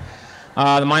 Okay,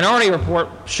 the minority report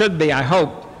should be, I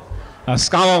hope,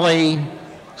 scholarly,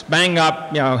 bang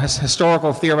up,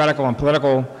 historical, theoretical, and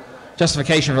political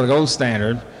justification for the gold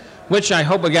standard, which I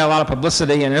hope will get a lot of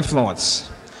publicity and influence.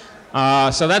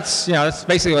 So that's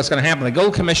basically what's going to happen. The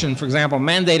Gold Commission, for example,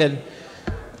 mandated.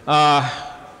 The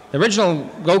original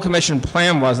Gold Commission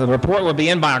plan was the report would be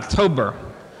in by October.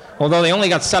 Although they only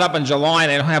got set up in July,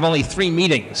 they have only 3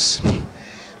 meetings.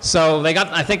 So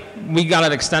I think we got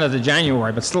it extended to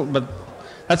January, but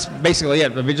that's basically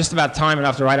it. It'll be just about time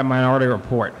enough to write a minority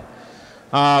report.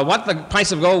 What the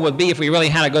price of gold would be if we really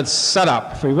had a good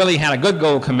setup, if we really had a good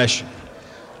gold commission,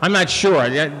 I'm not sure.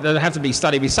 There'd have to be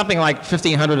studied. It'd be something like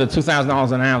 $1,500 to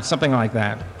 $2,000 an ounce, something like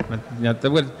that. But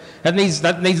that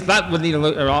would need a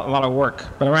lot of work,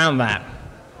 but around that.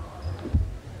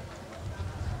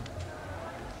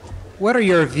 What are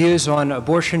your views on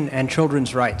abortion and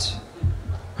children's rights?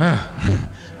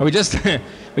 We just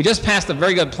passed a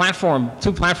very good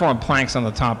two platform planks on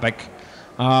the topic,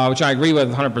 which I agree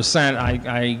with 100%.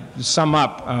 I sum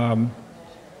up on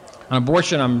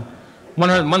abortion. I'm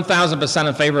 1,000%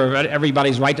 in favor of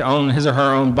everybody's right to own his or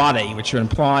her own body, which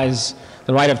implies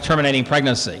the right of terminating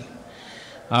pregnancy.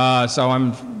 So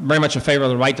I'm very much in favor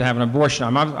of the right to have an abortion.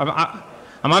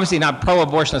 I'm obviously not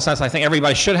pro-abortion in the sense I think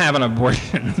everybody should have an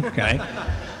abortion. Okay,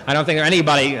 I don't think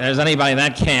there's anybody in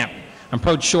that camp. I'm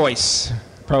pro-choice,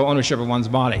 pro-ownership of one's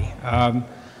body.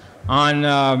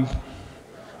 On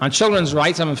children's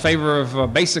rights, I'm in favor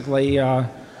of basically the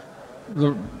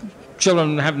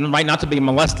children have the right not to be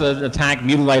molested, attacked,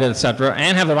 mutilated, etc.,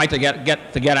 and have the right to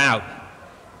get out.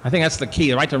 I think that's the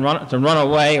key: the right to run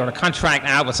away or to contract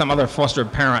out with some other foster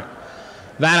parent.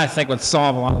 That I think would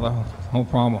solve a lot of the whole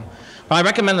problem. But I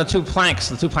recommend the two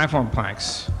platform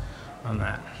planks on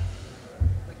that.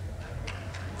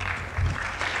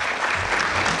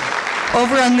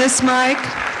 Over on this mic.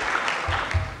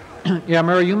 Yeah,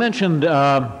 Murray, you mentioned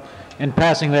in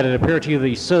passing that it appeared to you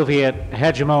the Soviet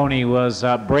hegemony was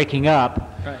breaking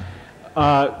up. Right.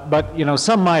 But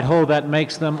some might hold that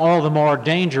makes them all the more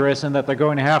dangerous and that they're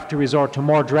going to have to resort to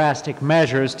more drastic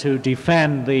measures to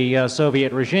defend the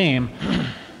Soviet regime.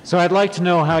 So I'd like to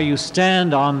know how you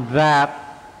stand on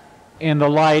that in the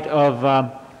light of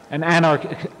an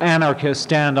anarchist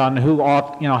stand on who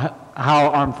ought, how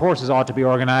armed forces ought to be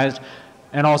organized,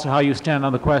 and also how you stand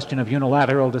on the question of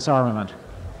unilateral disarmament.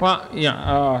 Well,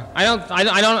 yeah, I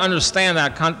don't understand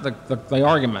that the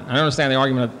argument. I don't understand the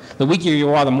argument that the weaker you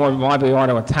are, the more liable you are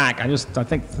to attack. I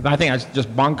think that's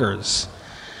just bonkers.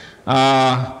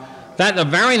 A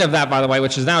variant of that, by the way,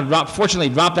 which is now fortunately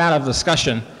dropped out of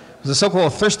discussion, is the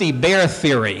so-called thirsty bear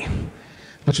theory,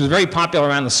 which was very popular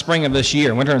around the spring of this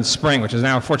year, winter and spring, which has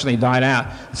now unfortunately died out.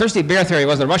 The thirsty bear theory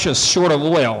was that Russia's short of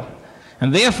oil,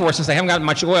 and therefore, since they haven't got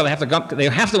much oil, they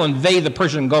have to invade the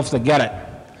Persian Gulf to get it.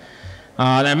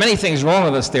 There are many things wrong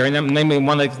with this theory, namely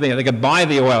one, they could buy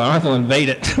the oil, they don't have to invade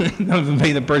it, they don't have to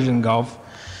invade the Persian Gulf.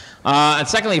 And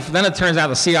secondly, then it turns out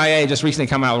the CIA just recently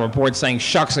come out with a report saying,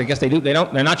 shucks, I guess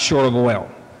they're not short of oil.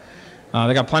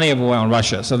 They got plenty of oil in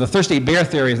Russia. So the thirsty bear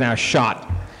theory is now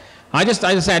shot. I just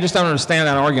don't understand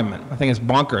that argument. I think it's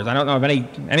bonkers. I don't know of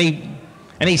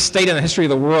any state in the history of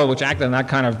the world which acted on that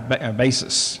kind of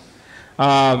basis.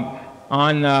 Now,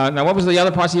 what was the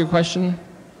other parts of your question?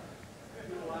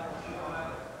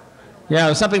 Yeah, there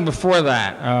was something before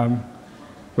that.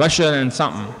 Russia and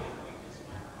something.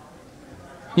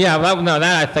 Yeah,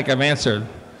 that I think I've answered.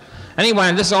 Anyway,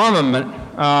 on disarmament,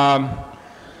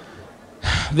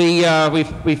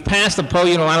 we've passed the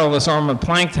pro-unilateral disarmament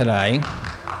plank today.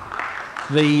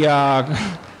 I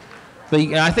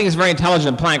think it's a very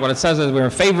intelligent plank. What it says is we're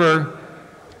in favor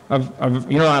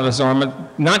of unilateral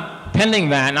disarmament. Not pending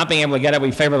that, not being able to get it,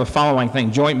 we favor the following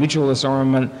thing: joint mutual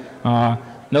disarmament, no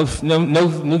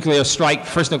nuclear strike,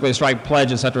 first nuclear strike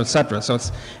pledge, et cetera, et cetera. So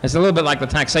it's a little bit like the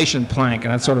taxation plank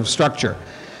and that sort of structure.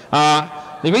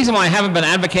 The reason why I haven't been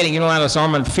advocating unilateral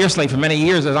disarmament fiercely for many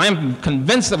years is I'm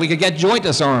convinced that we could get joint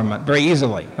disarmament very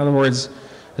easily. In other words,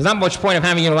 there's not much point of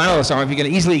having unilateral disarmament if you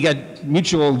can easily get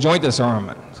mutual joint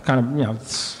disarmament. It's kind of, you know,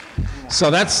 so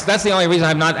that's the only reason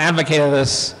I've not advocated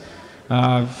this,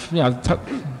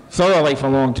 thoroughly for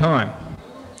a long time.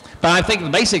 But I think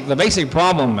the basic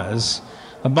problem is,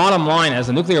 the bottom line is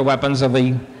the nuclear weapons are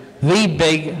the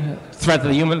big threat to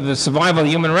the survival of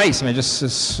the human race. I mean, just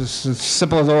as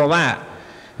simple as all that.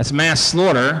 It's mass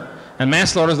slaughter, and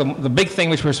mass slaughter is the big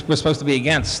thing which we're supposed to be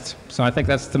against. So I think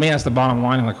to me, that's the bottom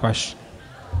line of the question.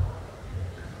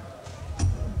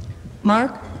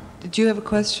 Mark, did you have a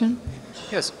question?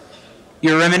 Yes.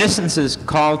 Your reminiscences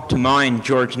called to mind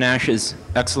George Nash's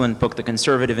excellent book, The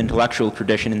Conservative Intellectual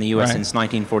Tradition in the U.S. since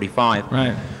 1945,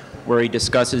 right, where he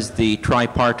discusses the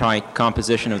tripartite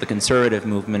composition of the conservative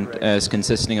movement as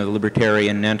consisting of the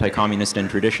libertarian, anti-communist,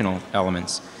 and traditional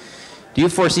elements. Do you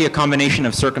foresee a combination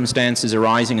of circumstances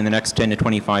arising in the next 10 to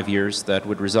 25 years that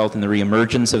would result in the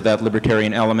reemergence of that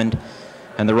libertarian element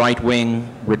and the right wing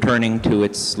returning to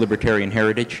its libertarian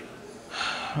heritage?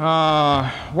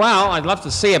 Well, I'd love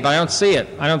to see it, but I don't see it.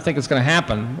 I don't think it's going to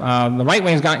happen. The right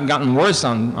wing's gotten worse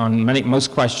on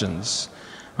most questions.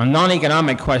 On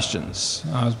non-economic questions,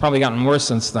 it's probably gotten worse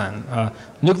since then.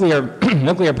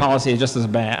 Nuclear policy is just as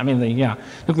bad. I mean,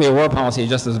 nuclear war policy is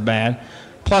just as bad.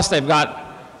 Plus, they've got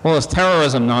all this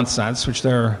terrorism nonsense, which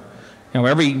they're,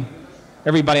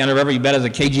 everybody under every bed is a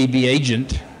KGB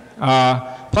agent.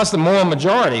 Plus the moral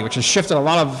majority, which has shifted a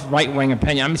lot of right-wing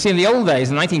opinion. I mean, see, in the old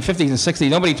days, in the 1950s and 60s,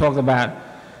 nobody talked about,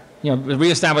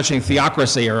 reestablishing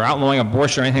theocracy or outlawing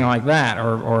abortion or anything like that,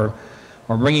 or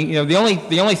bringing, the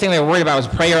only thing they were worried about was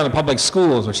prayer in the public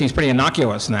schools, which seems pretty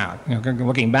innocuous now,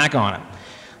 looking back on it.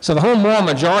 So the whole moral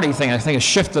majority thing, I think, has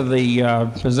shifted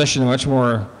the position in a much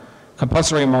more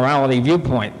compulsory morality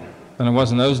viewpoint than it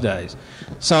was in those days.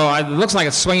 So it looks like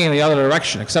it's swinging in the other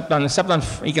direction, except on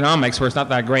economics, where it's not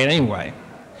that great anyway.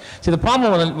 See, the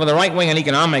problem with the right wing in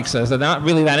economics is they're not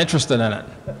really that interested in it.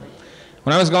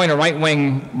 When I was going to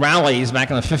right-wing rallies back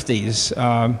in the 50s,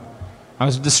 I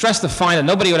was distressed to find that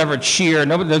nobody would ever cheer.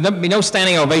 There'd be no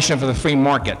standing ovation for the free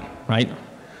market, right,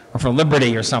 or for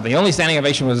liberty or something. The only standing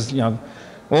ovation was,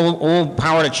 all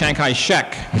power to Chiang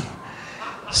Kai-shek.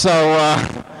 So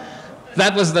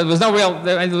there was no real.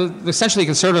 Essentially,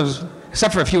 conservatives,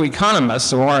 except for a few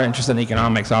economists who are interested in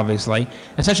economics, obviously,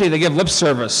 essentially they give lip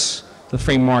service to the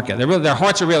free market. Their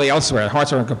hearts are really elsewhere. Their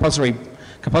hearts are in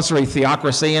compulsory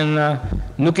theocracy and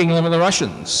nuking the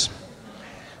Russians.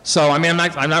 So I mean,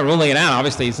 I'm not ruling it out.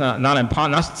 Obviously, it's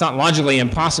not logically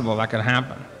impossible that could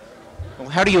happen. Well,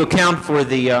 how do you account for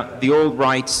the old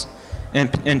right's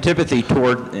antipathy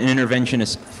toward an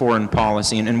interventionist foreign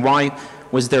policy, and why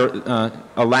was there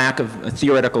a lack of a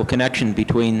theoretical connection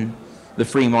between the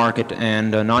free market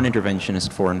and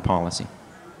non-interventionist foreign policy?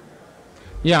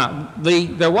 Yeah,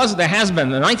 there has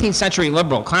been. The 19th century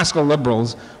classical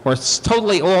liberals were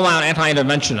totally all-out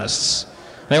anti-interventionists.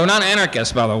 They were not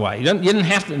anarchists, by the way. You didn't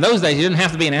have to, in those days, you didn't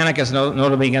have to be an anarchist in order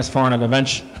to be against foreign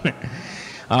intervention.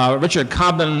 Richard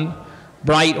Cobden,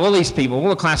 Bright, all these people, all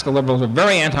the classical liberals were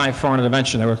very anti-foreign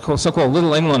intervention. They were so-called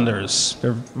Little Englanders. They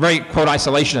were very, quote,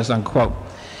 isolationist, unquote,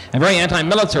 and very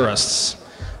anti-militarists.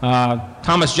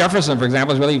 Thomas Jefferson, for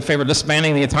example, was really in favor of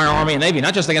disbanding the entire Army and Navy,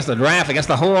 not just against the draft, against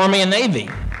the whole Army and Navy.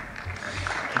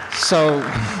 So,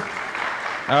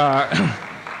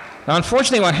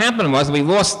 unfortunately, what happened was we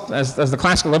lost, as the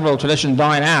classical liberal tradition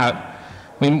died out,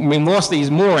 we lost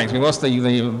these moorings. We lost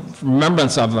the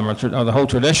remembrance of them, or the whole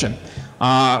tradition.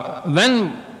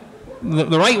 Then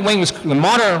the right wing the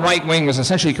modern right wing was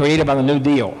essentially created by the New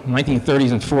Deal,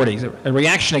 1930s and 40s, a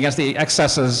reaction against the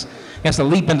excesses, against the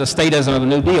leap into statism of the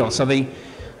New Deal. So the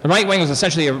right wing was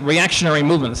essentially a reactionary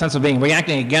movement, in the sense of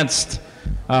reacting against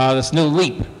this new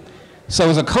leap. So it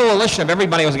was a coalition of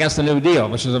everybody who was against the New Deal,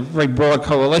 which is a very broad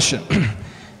coalition.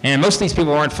 And most of these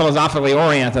people weren't philosophically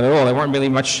oriented at all. They weren't really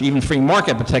much even free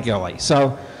market particularly.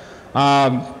 So,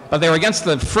 but they were against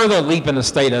the further leap into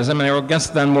statism, and they were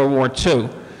against then World War II.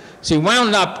 So you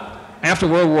wound up after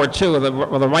World War II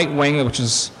with a right wing,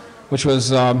 which was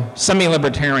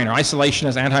semi-libertarian or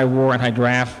isolationist, anti-war,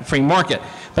 anti-draft, free market.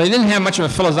 But they didn't have much of a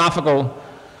philosophical.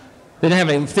 They didn't have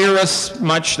any theorists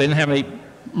much. They didn't have any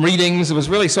readings. It was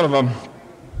really sort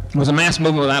of was a mass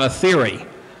movement without a theory.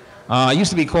 It used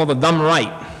to be called the dumb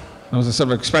right. It was a sort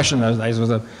of expression in those days. In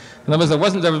other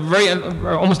words, there was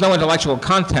almost no intellectual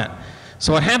content.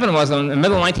 So what happened was in the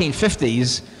middle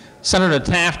 1950s, Senator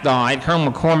Taft died.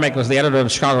 Colonel McCormick was the editor of the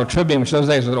Chicago Tribune, which those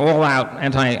days was an all-out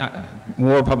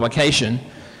anti-war publication.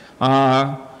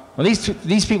 Well,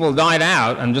 these people died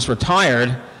out and just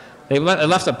retired. They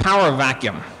left a power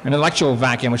vacuum, an intellectual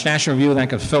vacuum, which National Review then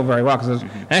could fill very well, because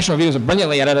National Review was a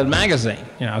brilliantly edited magazine,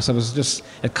 so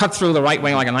it cut through the right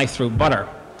wing like a knife through butter.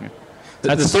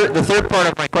 The third part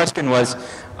of my question was,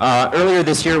 earlier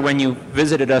this year when you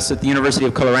visited us at the University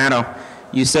of Colorado,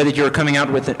 you said that you were coming out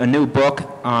with a new book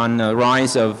on the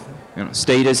rise of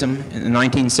statism in the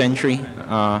 19th century.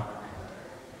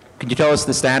 Could you tell us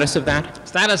the status of that?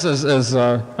 Status is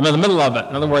I'm in the middle of it.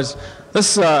 In other words,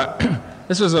 this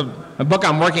was a book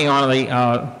I'm working on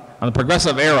the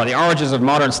progressive era, the origins of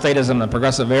modern statism, the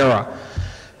progressive era.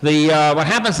 What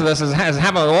happens to this has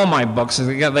happened with all my books. Is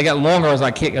they get longer as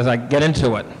I get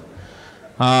into it.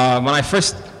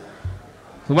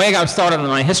 The way I got started in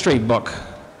my history book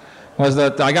was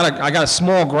that I got a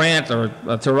small grant to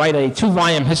write a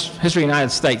 2-volume history of the United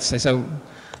States.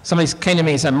 Somebody came to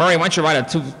me and said, Murray, why don't you write a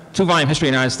 2-volume history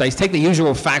of the United States? Take the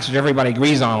usual facts which everybody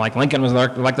agrees on, like Lincoln was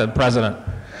elected president,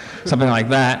 something like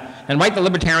that, and write the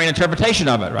libertarian interpretation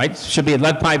of it, right? Should be a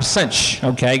lead pipe cinch.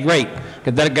 Okay, great.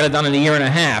 Get it done in a year and a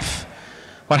half.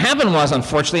 What happened was,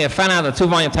 unfortunately, I found out that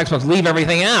 2-volume textbooks leave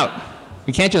everything out.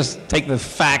 You can't just take the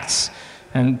facts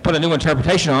and put a new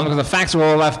interpretation on them, because the facts are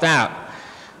all left out.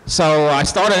 So I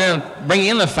started bringing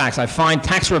in the facts. I find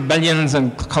tax rebellions in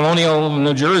colonial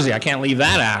New Jersey. I can't leave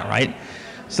that out, right?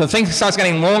 So things starts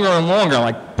getting longer and longer,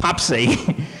 like Popsy.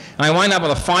 And I wind up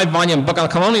with a 5-volume book on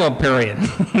the colonial period.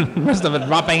 The rest of it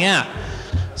dropping out.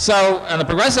 So in the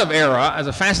progressive era is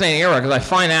a fascinating era, because I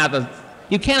find out that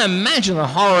you can't imagine the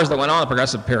horrors that went on in the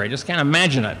progressive period. Just can't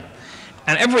imagine it.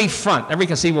 And every front, every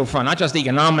conceivable front, not just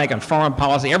economic and foreign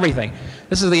policy, everything.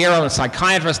 This is the era when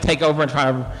psychiatrists take over and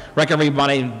try to wreck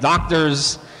everybody,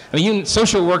 doctors,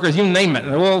 social workers, you name it.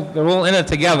 They're all in it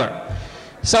together.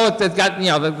 So it got,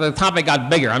 the topic got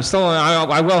bigger.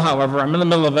 I will, however, I'm in the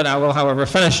middle of it. I will, however,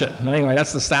 finish it. Anyway,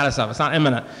 that's the status of it. It's not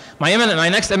imminent. My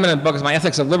next imminent book is my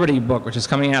Ethics of Liberty book, which is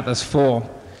coming out this fall,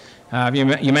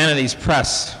 Humanities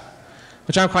Press,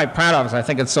 which I'm quite proud of, because I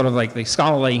think it's sort of like the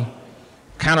scholarly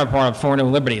counterpart of For New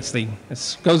Liberty.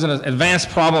 It goes into advanced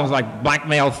problems like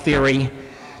blackmail theory,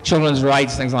 children's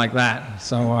rights, things like that.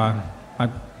 So I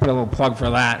put a little plug for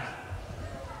that.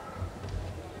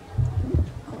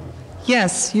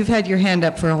 Yes, you've had your hand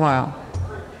up for a while.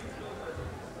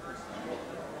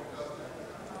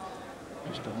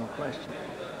 Just one more question.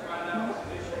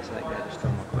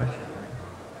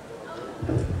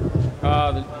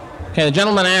 Okay, the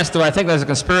gentleman asked, do I think there's a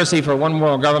conspiracy for one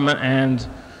world government, and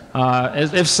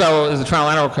if so, is the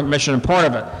Trilateral Commission part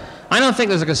of it? I don't think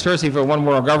there's a conspiracy for one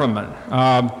world government.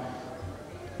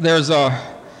 There's an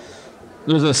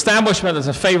establishment that's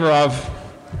in favor of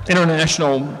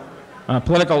international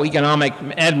political, economic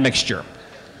admixture.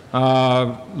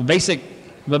 The basic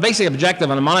objective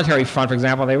on the monetary front, for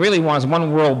example, they really want is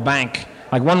one world bank,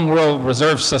 like one world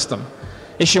reserve system,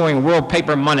 issuing world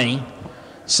paper money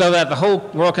so that the whole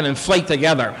world can inflate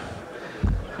together.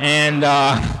 And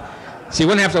so you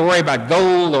wouldn't have to worry about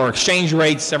gold or exchange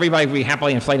rates. Everybody would be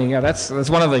happily inflating together. That's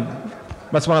one of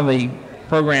the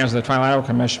programs of the Trilateral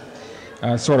Commission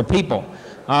sort of people.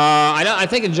 I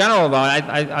think in general, though,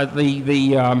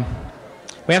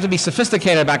 we have to be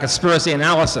sophisticated about conspiracy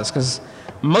analysis, because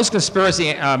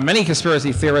many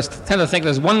conspiracy theorists tend to think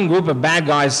there's one group of bad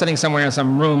guys sitting somewhere in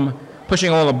some room pushing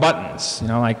all the buttons,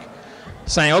 like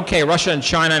saying, okay, Russia and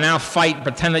China now fight,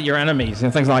 pretend that you're enemies,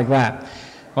 and things like that.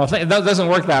 Well, it doesn't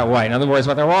work that way. In other words,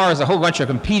 what there are is a whole bunch of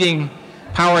competing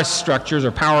power structures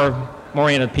or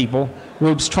power-oriented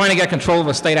groups trying to get control of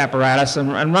the state apparatus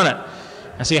and run it.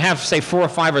 And so you have, say, 4 or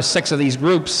 5 or 6 of these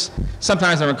groups.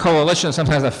 Sometimes they're in coalition,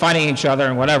 sometimes they're fighting each other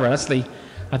and whatever. That's I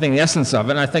think, the essence of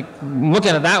it. And I think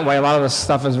looking at it that way, a lot of this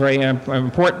stuff is very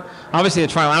important. Obviously,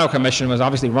 the Trilateral Commission was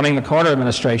obviously running the Carter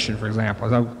administration, for example.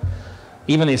 So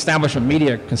even the establishment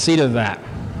media conceded that.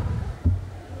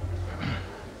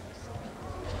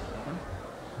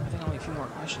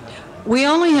 We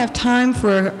only have time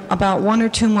for about 1 or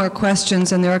 2 more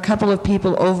questions, and there are a couple of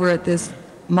people over at this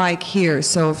mic here,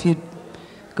 so if you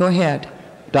go ahead.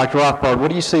 Dr. Rothbard, what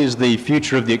do you see as the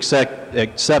future of the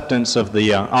acceptance of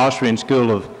the Austrian School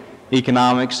of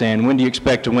Economics, and when do you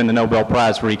expect to win the Nobel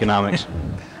Prize for Economics?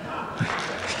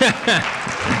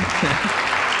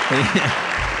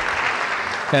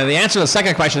 The answer to the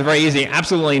second question is very easy.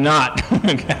 Absolutely not.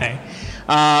 Okay.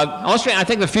 Austrian, I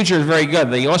think the future is very good.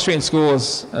 The Austrian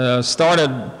schools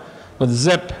started with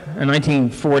Zip in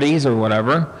 1940s or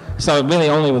whatever. So really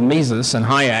only with Mises and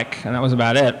Hayek, and that was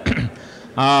about it.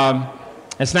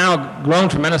 It's now grown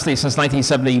tremendously since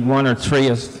 1971 or 3.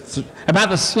 It's about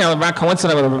this, about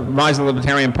coincident with the rise of the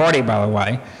Libertarian Party, by the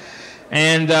way.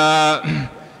 And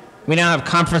we now have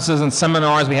conferences and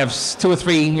seminars. We have 2 or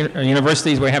 3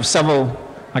 universities where we have several,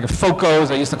 like a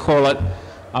FOCOs, I used to call it,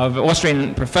 of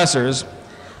Austrian professors.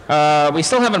 We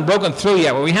still haven't broken through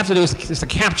yet. What we have to do is to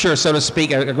capture, so to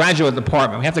speak, a graduate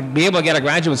department. We have to be able to get a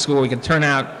graduate school where we can turn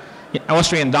out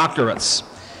Austrian doctorates.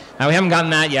 Now, we haven't gotten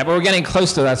that yet, but we're getting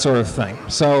close to that sort of thing.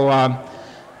 So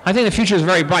I think the future is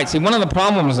very bright. See, one of the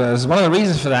problems is, one of the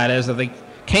reasons for that is that the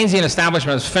Keynesian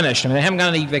establishment is finished. I mean, they haven't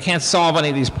got any, they can't solve any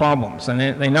of these problems, and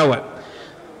they know it.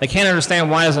 They can't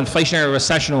understand why is inflationary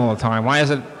recession all the time. Why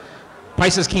is it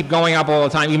prices keep going up all the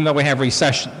time, even though we have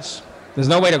recessions? There's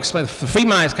no way to explain. The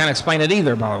Friedmanites can't explain it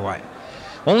either, by the way.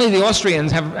 Only the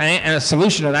Austrians have a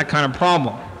solution to that kind of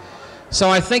problem. So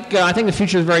I think the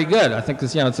future is very good. I think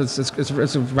this,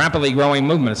 it's a rapidly growing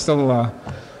movement. It's still, I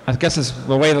guess, it's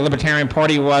the way the Libertarian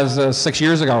Party was 6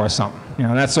 years ago or something.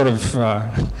 That sort of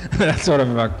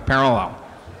parallel.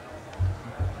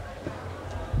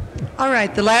 All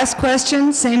right, the last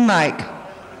question, same mic.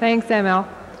 Thanks, ML.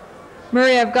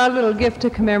 Murray, I've got a little gift to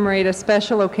commemorate a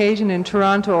special occasion in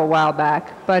Toronto a while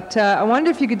back, but I wonder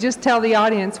if you could just tell the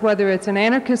audience whether it's an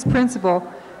anarchist principle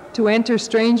to enter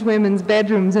strange women's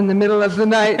bedrooms in the middle of the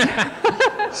night.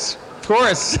 Of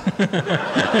course.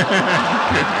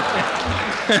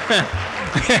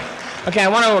 Okay, I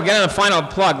want to get in a final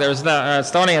plug. There's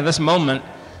starting at this moment,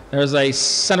 there's a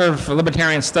Center for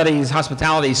Libertarian Studies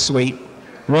hospitality suite,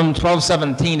 room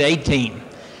 1217 to 18.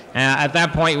 At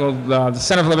that point, the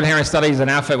Center for Libertarian Studies is an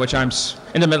outfit which I'm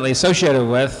intimately associated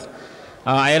with.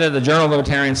 I edited the Journal of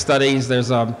Libertarian Studies.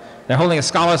 They're holding a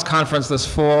scholars conference this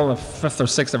fall, the 5th or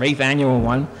 6th or 8th annual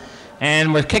one.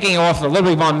 And we're kicking off the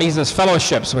Ludwig von Mises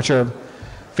fellowships, which are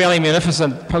fairly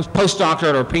munificent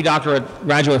postdoctorate or predoctorate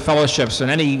graduate fellowships in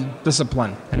any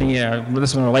discipline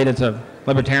related to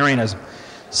libertarianism.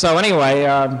 So anyway,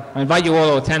 I invite you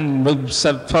all to attend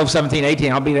 12, 17,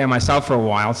 18. I'll be there myself for a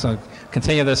while, so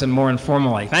continue this and more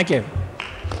informally. Thank you.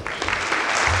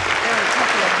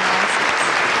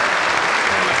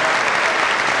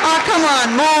 Oh, come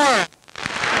on, more.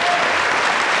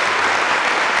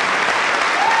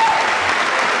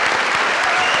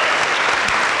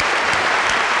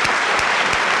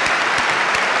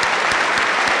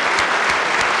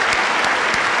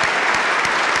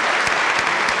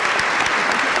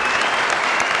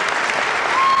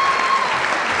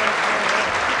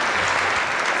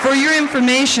 For your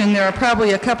information, there are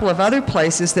probably a couple of other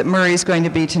places that Murray's going to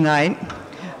be tonight.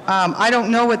 I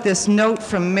don't know what this note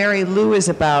from Mary Lou is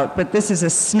about, but this is a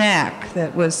snack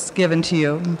that was given to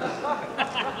you.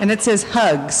 And it says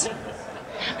hugs.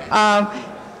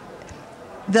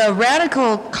 The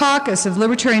Radical Caucus of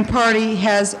Libertarian Party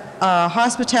has a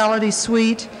hospitality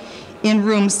suite in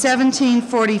room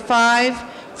 1745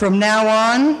 from now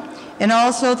on. And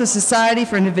also the Society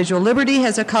for Individual Liberty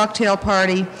has a cocktail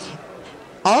party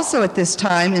also at this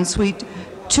time in suite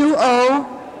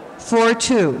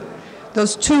 2042.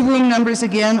 Those 2 room numbers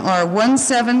again are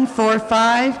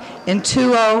 1745 and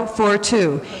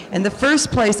 2042. And the first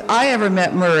place I ever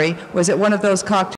met Murray was at one of those cocktail